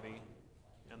the body,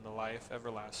 and the life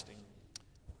everlasting.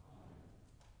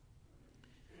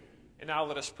 And now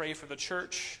let us pray for the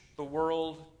church, the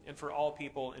world, and for all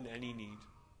people in any need.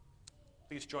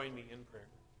 Please join me in prayer.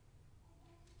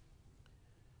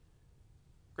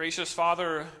 Gracious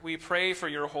Father, we pray for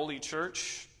your holy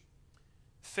church.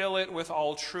 Fill it with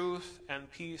all truth and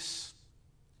peace.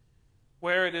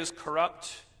 Where it is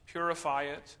corrupt, purify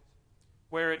it.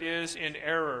 Where it is in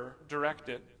error, direct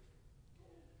it.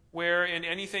 Where in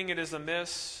anything it is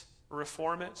amiss,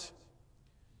 reform it.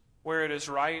 Where it is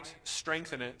right,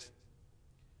 strengthen it.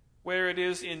 Where it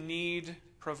is in need,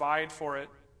 provide for it.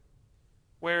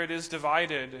 Where it is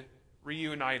divided,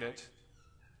 reunite it.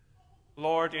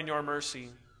 Lord, in your mercy,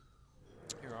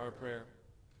 hear our prayer.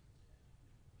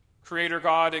 Creator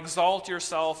God, exalt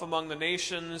yourself among the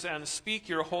nations and speak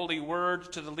your holy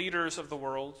word to the leaders of the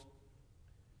world.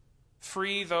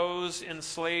 Free those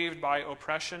enslaved by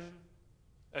oppression,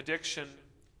 addiction,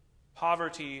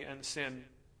 poverty, and sin.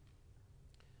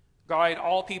 Guide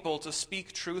all people to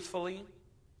speak truthfully,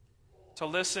 to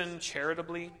listen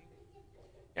charitably,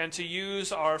 and to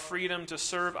use our freedom to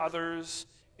serve others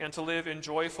and to live in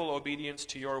joyful obedience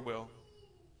to your will.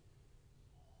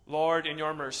 Lord, in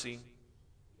your mercy,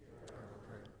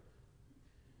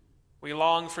 we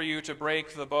long for you to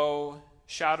break the bow,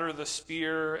 shatter the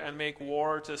spear, and make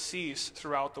war to cease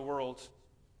throughout the world.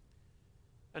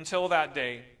 Until that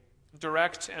day,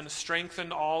 direct and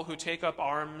strengthen all who take up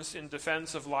arms in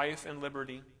defense of life and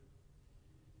liberty.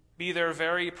 Be their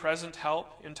very present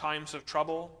help in times of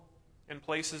trouble and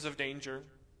places of danger.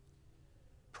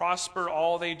 Prosper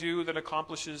all they do that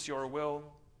accomplishes your will.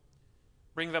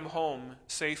 Bring them home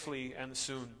safely and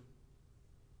soon.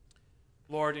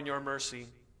 Lord, in your mercy,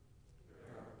 hear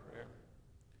our prayer.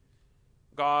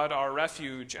 God, our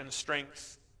refuge and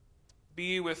strength,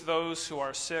 be with those who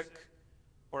are sick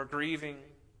or grieving,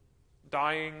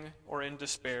 dying or in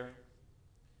despair.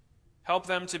 Help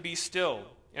them to be still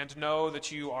and know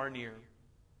that you are near.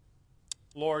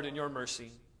 Lord, in your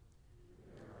mercy,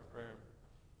 hear our prayer.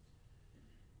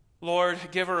 Lord,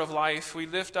 giver of life, we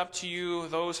lift up to you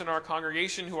those in our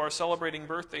congregation who are celebrating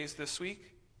birthdays this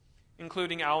week,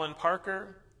 including Alan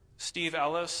Parker, Steve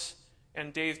Ellis,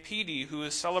 and Dave Peedy, who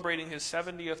is celebrating his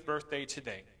 70th birthday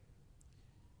today.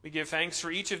 We give thanks for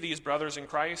each of these brothers in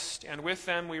Christ, and with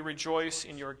them we rejoice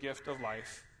in your gift of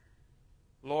life.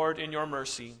 Lord, in your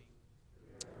mercy.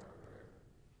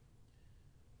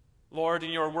 Lord,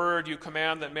 in your word you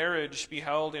command that marriage be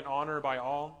held in honor by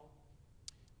all.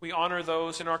 We honor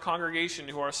those in our congregation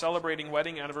who are celebrating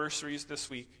wedding anniversaries this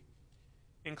week,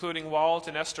 including Walt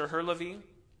and Esther Herlevy,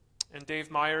 and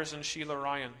Dave Myers and Sheila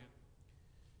Ryan.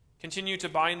 Continue to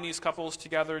bind these couples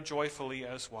together joyfully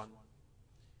as one.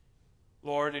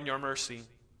 Lord, in your mercy.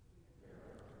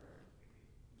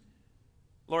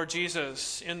 Lord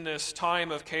Jesus, in this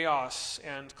time of chaos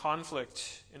and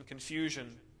conflict and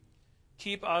confusion,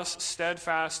 keep us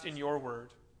steadfast in your word.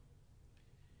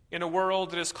 In a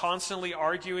world that is constantly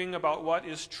arguing about what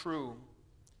is true,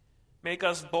 make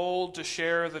us bold to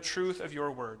share the truth of your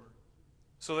word,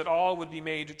 so that all would be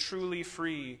made truly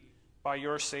free by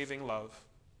your saving love.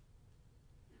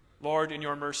 Lord, in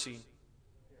your mercy,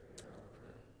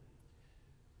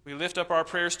 we lift up our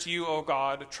prayers to you, O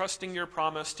God, trusting your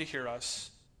promise to hear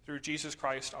us through Jesus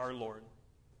Christ our Lord.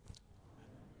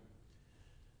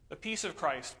 The peace of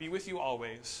Christ be with you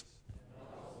always.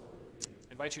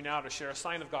 I invite you now to share a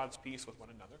sign of God's peace with one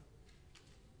another.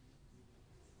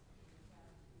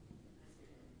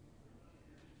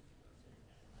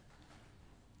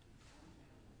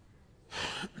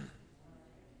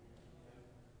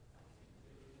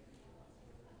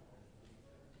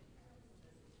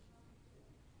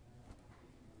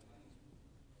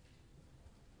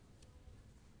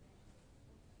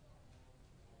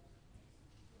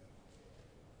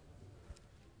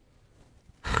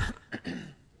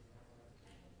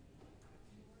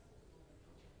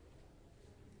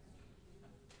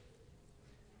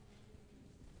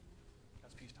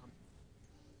 God's peace, Tom.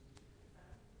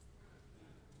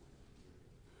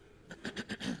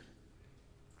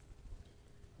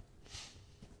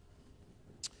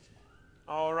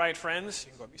 All right, friends.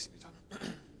 You can go up, Tom.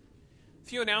 A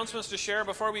few announcements to share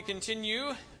before we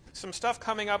continue. Some stuff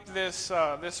coming up this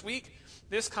week.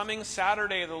 This coming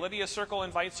Saturday, the Lydia Circle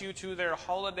invites you to their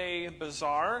holiday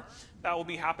bazaar. That will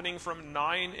be happening from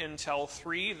 9 until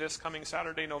 3 this coming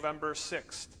Saturday, November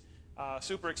 6th.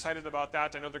 Super excited about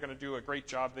that. I know they're going to do a great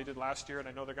job. They did last year, and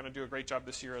I know they're going to do a great job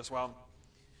this year as well.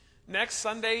 Next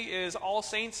Sunday is All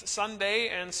Saints Sunday,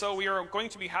 and so we are going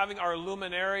to be having our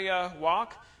Luminaria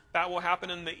walk. That will happen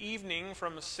in the evening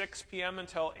from 6 p.m.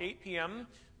 until 8 p.m.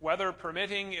 Weather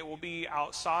permitting, it will be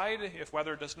outside. If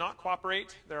weather does not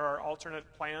cooperate, there are alternate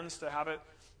plans to have it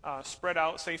spread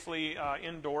out safely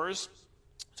indoors.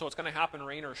 So it's going to happen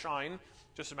rain or shine,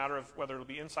 just a matter of whether it'll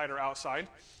be inside or outside.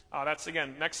 That's,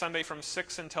 again, next Sunday from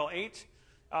 6 until 8.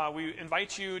 We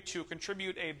invite you to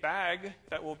contribute a bag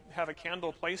that will have a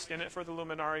candle placed in it for the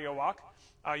Luminaria walk.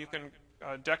 You can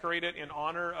decorate it in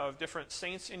honor of different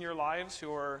saints in your lives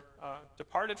who are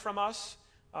departed from us,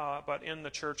 but in the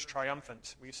church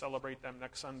triumphant. We celebrate them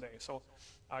next Sunday. So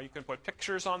you can put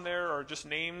pictures on there or just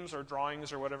names or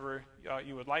drawings or whatever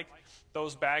you would like.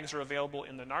 Those bags are available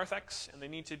in the narthex, and they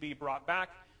need to be brought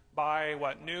back by,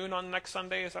 noon on next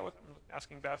Sunday? Is that what I'm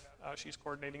asking Beth? She's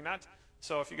coordinating that.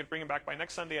 So if you could bring them back by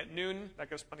next Sunday at noon, that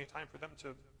gives plenty of time for them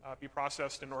to be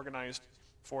processed and organized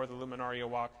for the Luminaria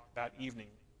walk that evening.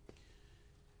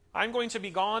 I'm going to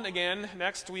be gone again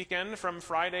next weekend from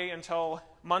Friday until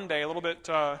Monday, a little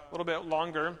bit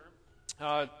longer.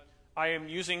 I am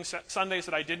using Sundays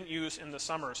that I didn't use in the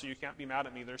summer, so you can't be mad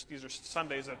at me. These are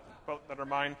Sundays that are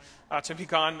mine to be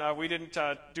gone. We didn't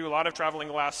do a lot of traveling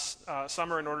last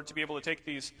summer in order to be able to take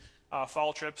these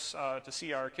fall trips to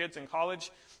see our kids in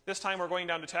college. This time we're going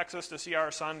down to Texas to see our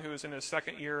son, who is in his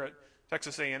second year at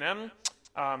Texas A&M.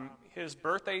 His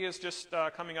birthday is just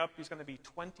coming up. He's going to be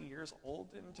 20 years old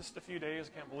in just a few days.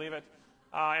 I can't believe it.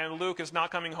 And Luke is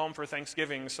not coming home for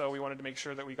Thanksgiving, so we wanted to make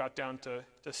sure that we got down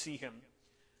to see him.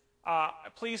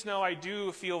 Please know I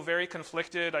do feel very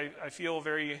conflicted. I feel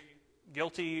very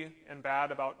guilty and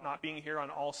bad about not being here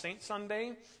on All Saints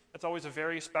Sunday. It's always a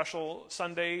very special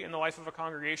Sunday in the life of a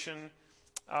congregation.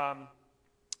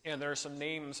 And there are some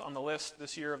names on the list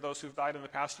this year of those who've died in the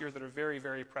past year that are very,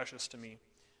 very precious to me.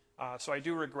 So I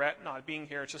do regret not being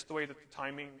here. It's just the way that the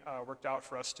timing worked out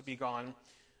for us to be gone.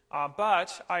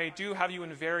 But I do have you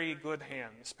in very good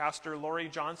hands. Pastor Lori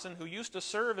Johnson, who used to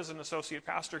serve as an associate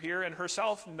pastor here and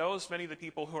herself knows many of the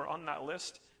people who are on that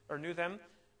list or knew them.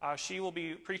 She will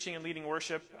be preaching and leading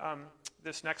worship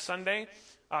this next Sunday.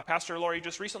 Pastor Lori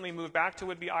just recently moved back to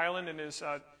Whidbey Island and is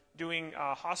doing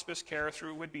hospice care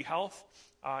through Whidbey Health.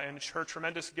 And her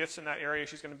tremendous gifts in that area,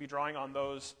 she's going to be drawing on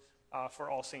those for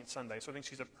All Saints Sunday. So I think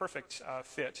she's a perfect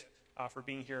fit for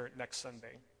being here next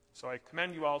Sunday. So I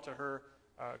commend you all to her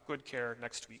good care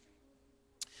next week.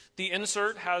 The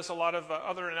insert has a lot of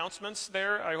other announcements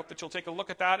there. I hope that you'll take a look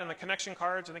at that. And the connection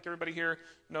cards, I think everybody here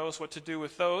knows what to do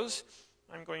with those.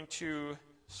 I'm going to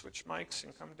switch mics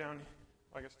and come down.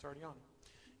 Well, I guess it's already on.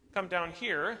 Come down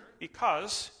here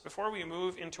because before we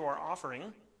move into our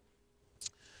offering,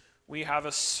 we have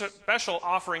a special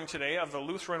offering today of the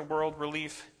Lutheran World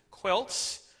Relief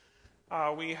quilts.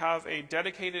 We have a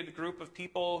dedicated group of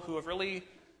people who have really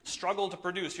struggled to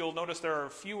produce. You'll notice there are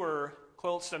fewer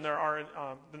quilts than there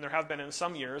have been in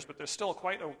some years, but there's still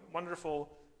quite a wonderful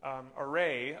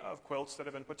array of quilts that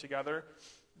have been put together.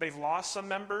 They've lost some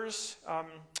members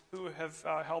who have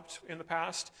helped in the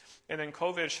past, and then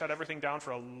COVID shut everything down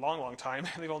for a long, long time.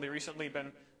 They've only recently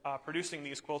been producing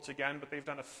these quilts again, but they've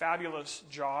done a fabulous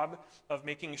job of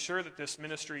making sure that this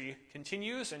ministry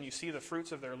continues, and you see the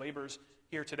fruits of their labors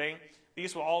here today.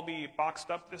 These will all be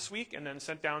boxed up this week and then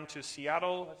sent down to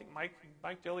Seattle. I think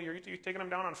Mike Dilly, are you taking them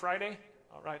down on Friday?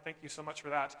 All right, thank you so much for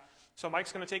that. So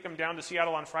Mike's going to take them down to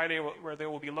Seattle on Friday, where they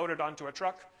will be loaded onto a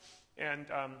truck and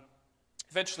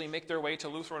eventually make their way to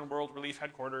Lutheran World Relief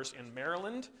Headquarters in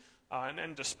Maryland and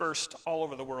then dispersed all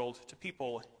over the world to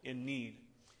people in need.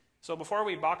 So before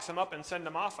we box them up and send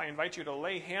them off, I invite you to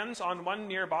lay hands on one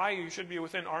nearby. You should be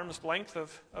within arm's length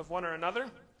of one or another.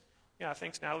 Yeah,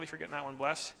 thanks, Natalie, for getting that one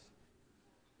blessed.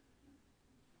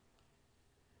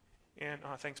 And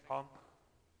thanks, Paul.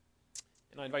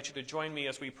 And I invite you to join me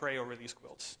as we pray over these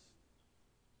quilts.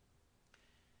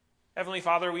 Heavenly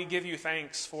Father, we give you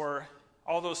thanks for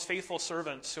all those faithful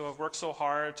servants who have worked so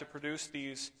hard to produce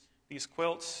these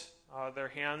quilts. Their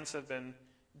hands have been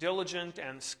diligent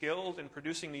and skilled in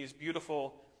producing these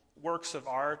beautiful works of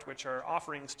art, which are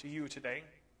offerings to you today.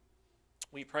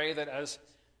 We pray that as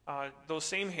those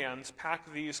same hands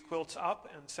pack these quilts up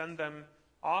and send them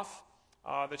off,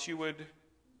 that you would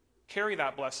carry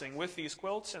that blessing with these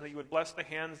quilts, and that you would bless the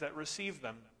hands that receive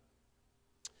them.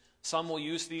 Some will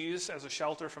use these as a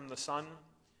shelter from the sun.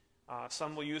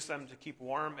 Some will use them to keep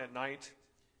warm at night.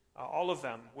 All of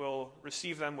them will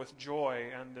receive them with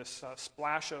joy and this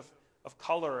splash of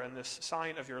color and this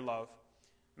sign of your love.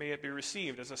 May it be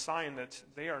received as a sign that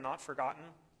they are not forgotten,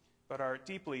 but are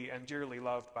deeply and dearly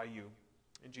loved by you.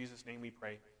 In Jesus' name we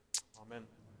pray. Amen.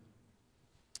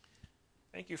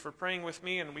 Thank you for praying with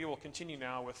me, and we will continue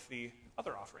now with the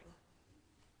other offering.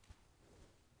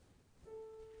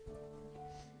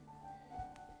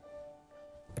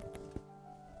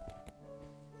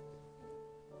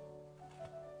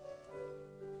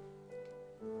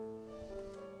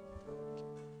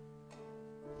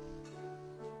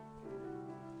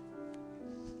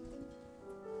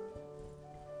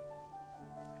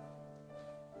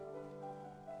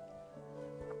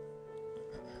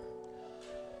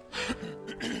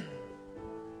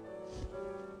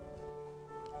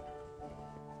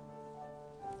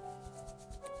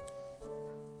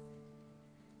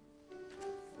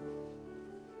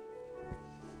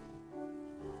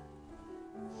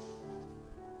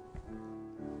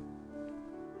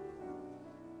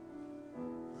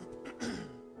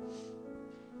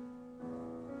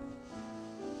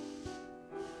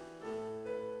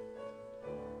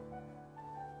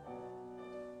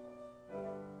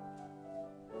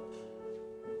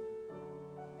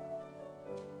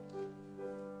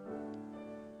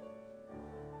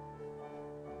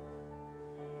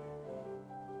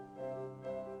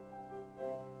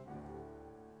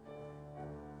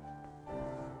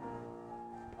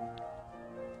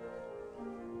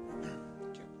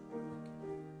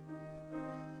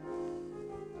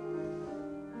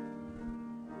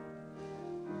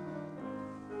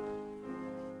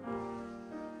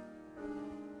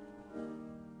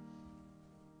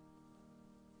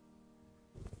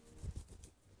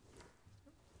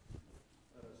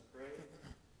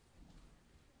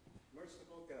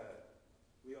 Merciful God,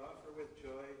 we offer with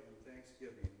joy and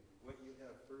thanksgiving what you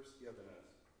have first given us,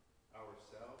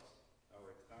 ourselves,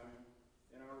 our time,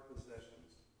 and our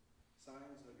possessions,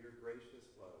 signs of your gracious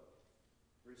love.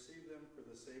 Receive them for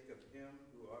the sake of him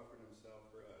who offered himself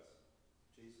for us,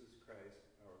 Jesus Christ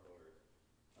our Lord.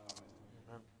 Amen.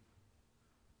 Amen.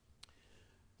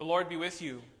 The Lord be with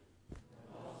you.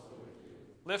 And also with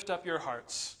you. Lift up your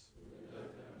hearts.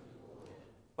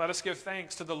 Let us give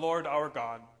thanks to the Lord our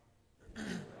God.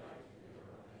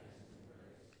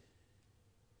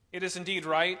 It is indeed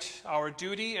right, our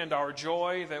duty and our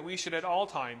joy, that we should at all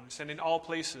times and in all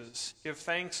places give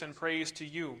thanks and praise to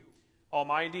you,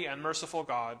 Almighty and merciful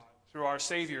God, through our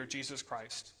Savior Jesus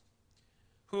Christ,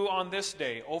 who on this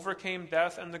day overcame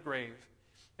death and the grave,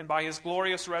 and by his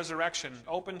glorious resurrection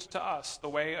opened to us the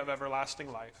way of everlasting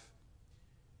life.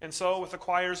 And so, with the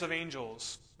choirs of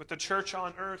angels, with the church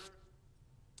on earth,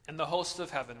 and the hosts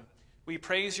of heaven, we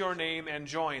praise your name and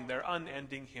join their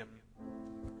unending hymn.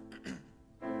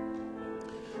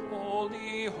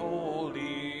 Holy,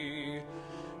 holy,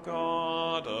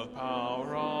 God of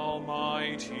power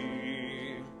almighty,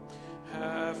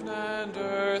 heaven and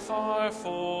earth are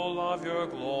full of your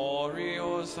glory.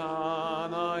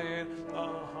 Hosanna in the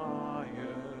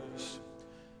highest.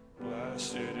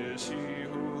 Blessed is he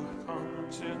who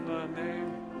comes in the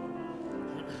name.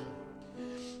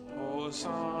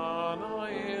 Hosanna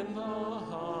in the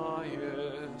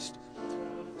highest.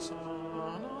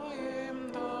 Hosanna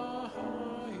in the highest.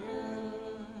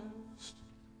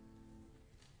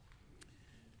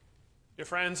 Dear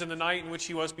friends, in the night in which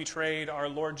he was betrayed, our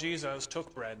Lord Jesus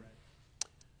took bread.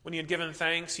 When he had given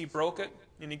thanks, he broke it,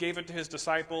 and he gave it to his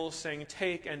disciples, saying,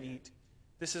 "Take and eat.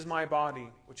 This is my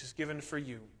body, which is given for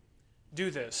you. Do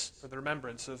this for the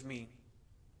remembrance of me."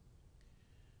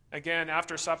 Again,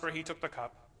 after supper, he took the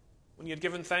cup. When he had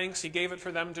given thanks, he gave it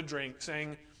for them to drink,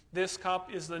 saying, "This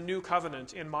cup is the new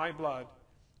covenant in my blood,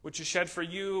 which is shed for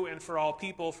you and for all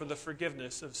people for the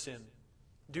forgiveness of sin.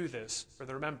 Do this for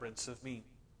the remembrance of me."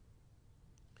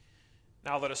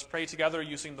 Now let us pray together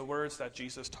using the words that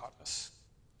Jesus taught us.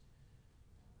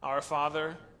 Our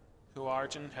Father, who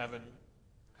art in heaven,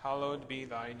 hallowed be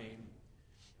thy name.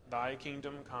 Thy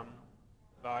kingdom come,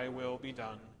 thy will be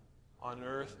done, on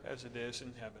earth as it is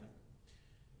in heaven.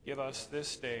 Give us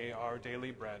this day our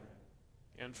daily bread,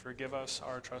 and forgive us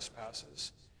our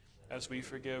trespasses, as we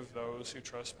forgive those who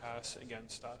trespass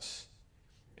against us.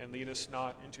 And lead us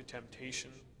not into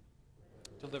temptation.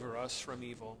 Deliver us from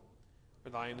evil. For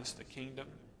thine is the kingdom,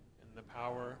 and the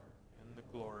power, and the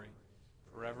glory,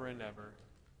 forever and ever.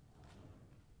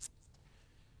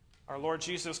 Our Lord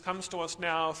Jesus comes to us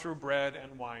now through bread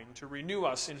and wine to renew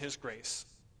us in his grace.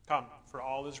 Come, for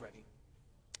all is ready.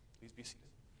 Please be seated.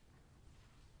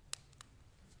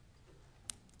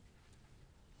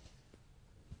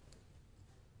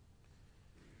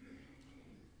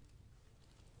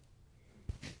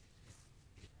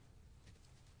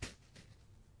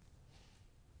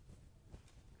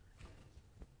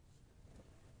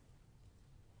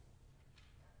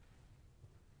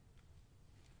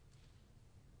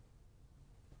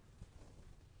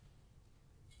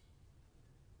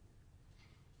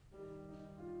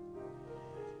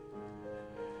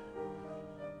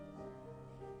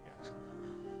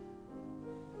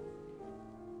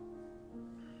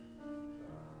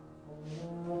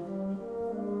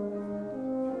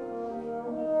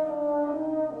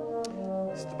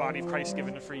 The body of Christ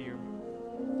given for you.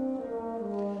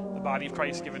 The body of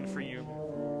Christ given for you.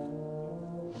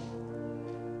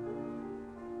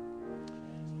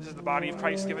 This is the body of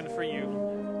Christ given for you.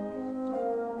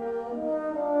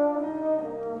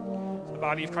 The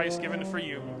body of Christ given for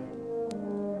you.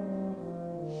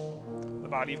 The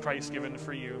body of Christ given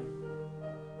for you.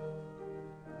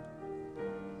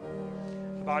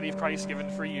 The body of Christ given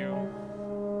for you.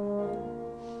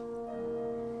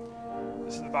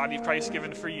 This is the body of Christ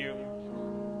given for you.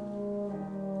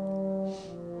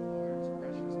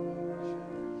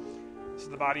 This is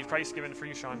the body of Christ given for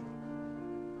you, Sean.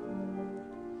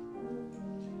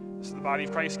 This is the body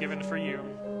of Christ given for you.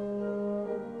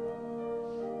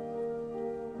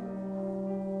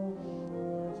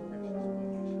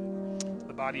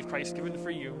 The body of Christ given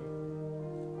for you.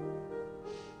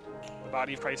 The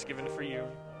body of Christ given for you.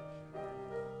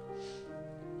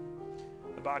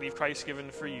 The body of Christ given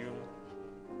for you.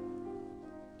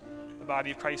 The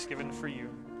body of Christ given for you.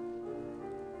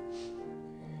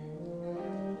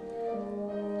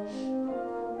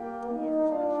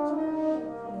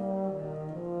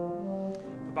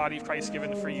 The body of Christ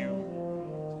given for you.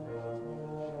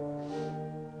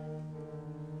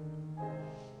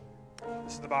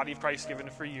 This is the body of Christ given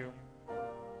for you.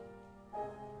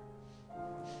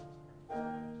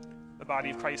 The body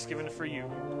of Christ given for you.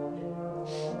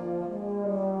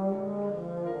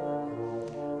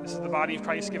 This is the body of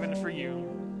Christ given for you.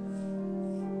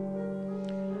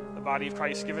 The body of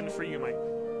Christ given for you, Mike.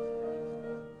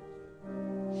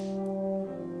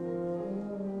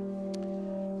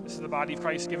 This is the body of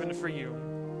Christ given for you.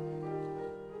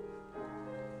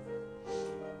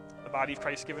 The body of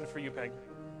Christ given for you, Peg.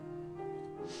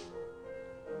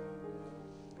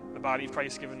 The body of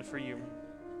Christ given for you.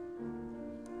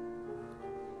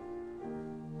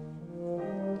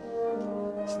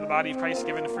 This is the body of Christ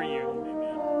given for you.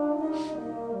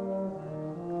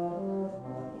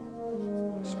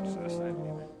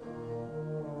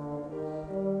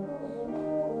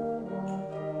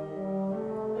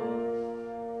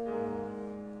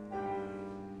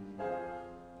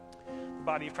 The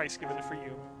body of Christ given for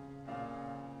you.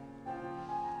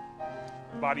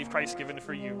 The body of Christ given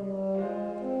for you.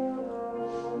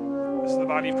 This is the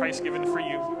body of Christ given for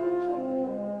you.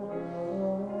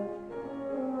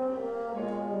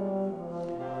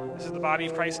 This is the body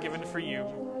of Christ given for you.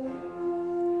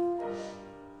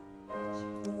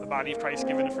 The body of Christ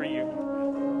given for you.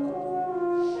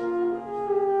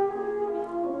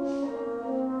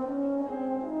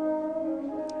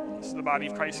 This is the body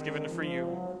of Christ given for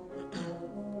you.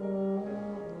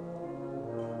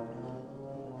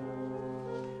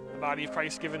 The body of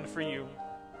Christ given for you.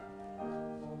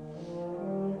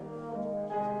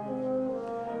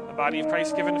 The body of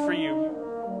Christ given for you.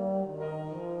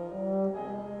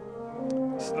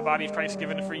 This is the body of Christ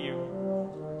given for you.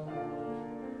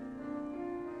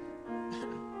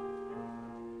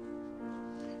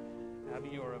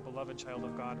 you are a beloved child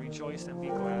of God. Rejoice and be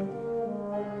glad.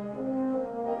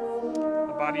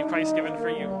 The body of Christ given for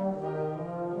you.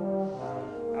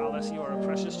 Alice, you are a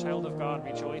precious child of God.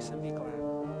 Rejoice and be glad.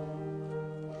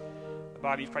 The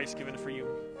body of Christ given for you.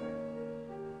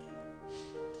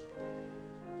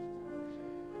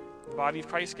 The body of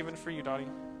Christ given for you, Dottie.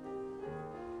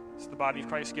 It's the body of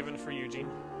Christ given for you, Jean.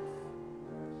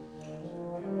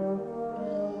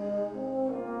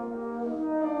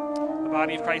 The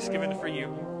body of Christ given for you.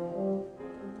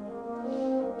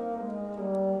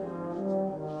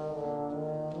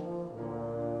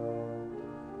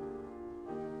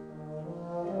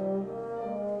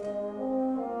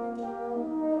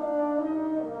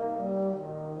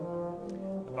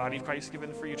 The body of Christ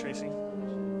given for you, Tracy.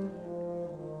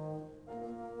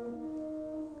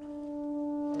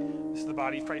 This is the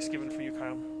body of Christ given for you,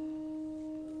 Kyle.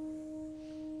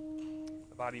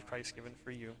 The body of Christ given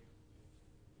for you.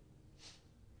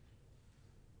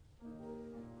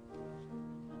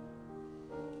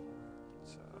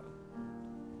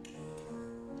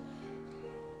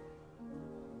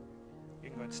 You can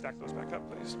go ahead and stack those back up,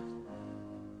 please.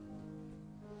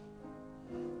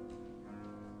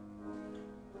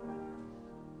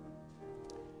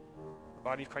 The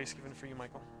body of Christ given for you,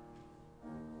 Michael.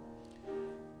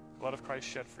 Blood of Christ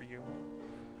shed for you.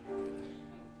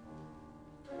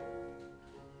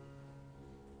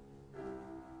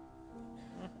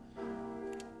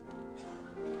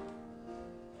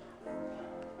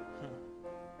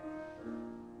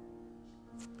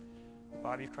 The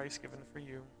body of Christ given for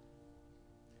you.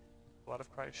 Blood of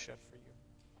Christ shed for you.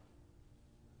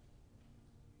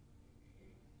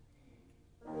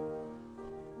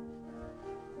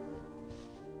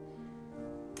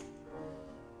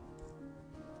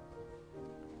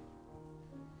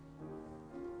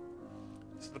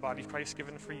 This is the body of Christ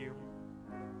given for you.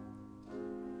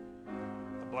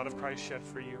 The blood of Christ shed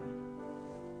for you.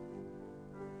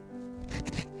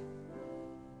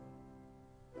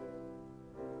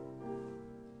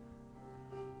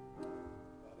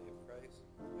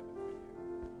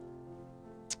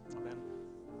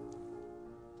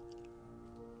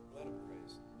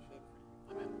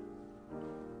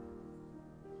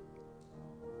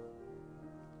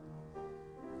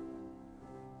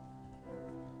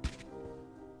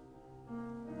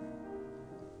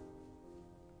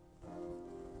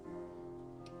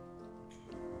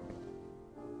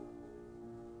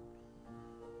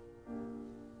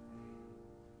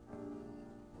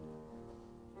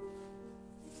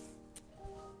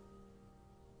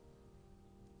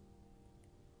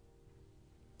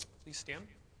 Please stand.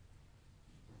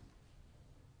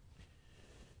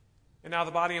 And now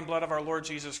the body and blood of our Lord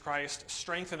Jesus Christ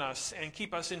strengthen us and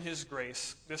keep us in his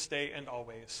grace this day and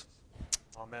always.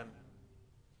 Amen.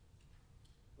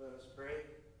 Let us pray.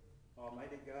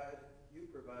 Almighty God, you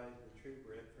provide the true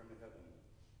bread from heaven,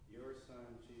 your Son,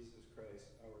 Jesus Christ,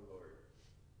 our Lord.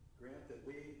 Grant that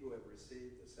we who have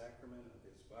received the sacrament of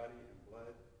his body and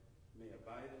blood may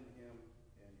abide in him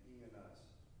and he in us,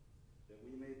 that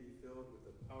we may be filled with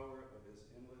the power of his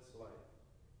endless life,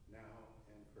 now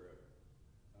and forever.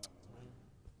 Amen.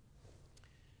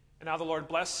 And now the Lord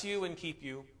bless you and keep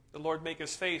you. The Lord make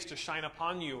his face to shine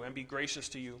upon you and be gracious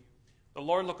to you. The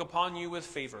Lord look upon you with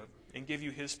favor and give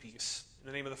you his peace. In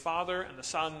the name of the Father, and the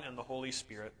Son, and the Holy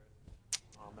Spirit.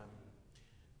 Amen.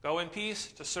 Go in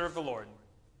peace to serve the Lord.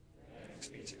 Thanks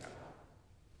be to God.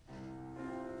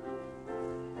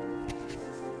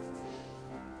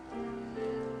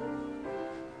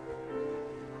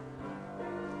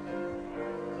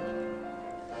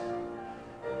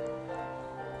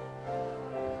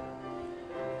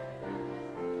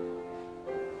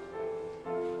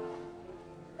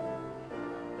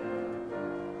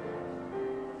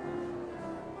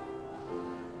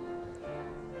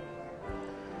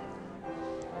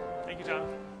 Thank you, John.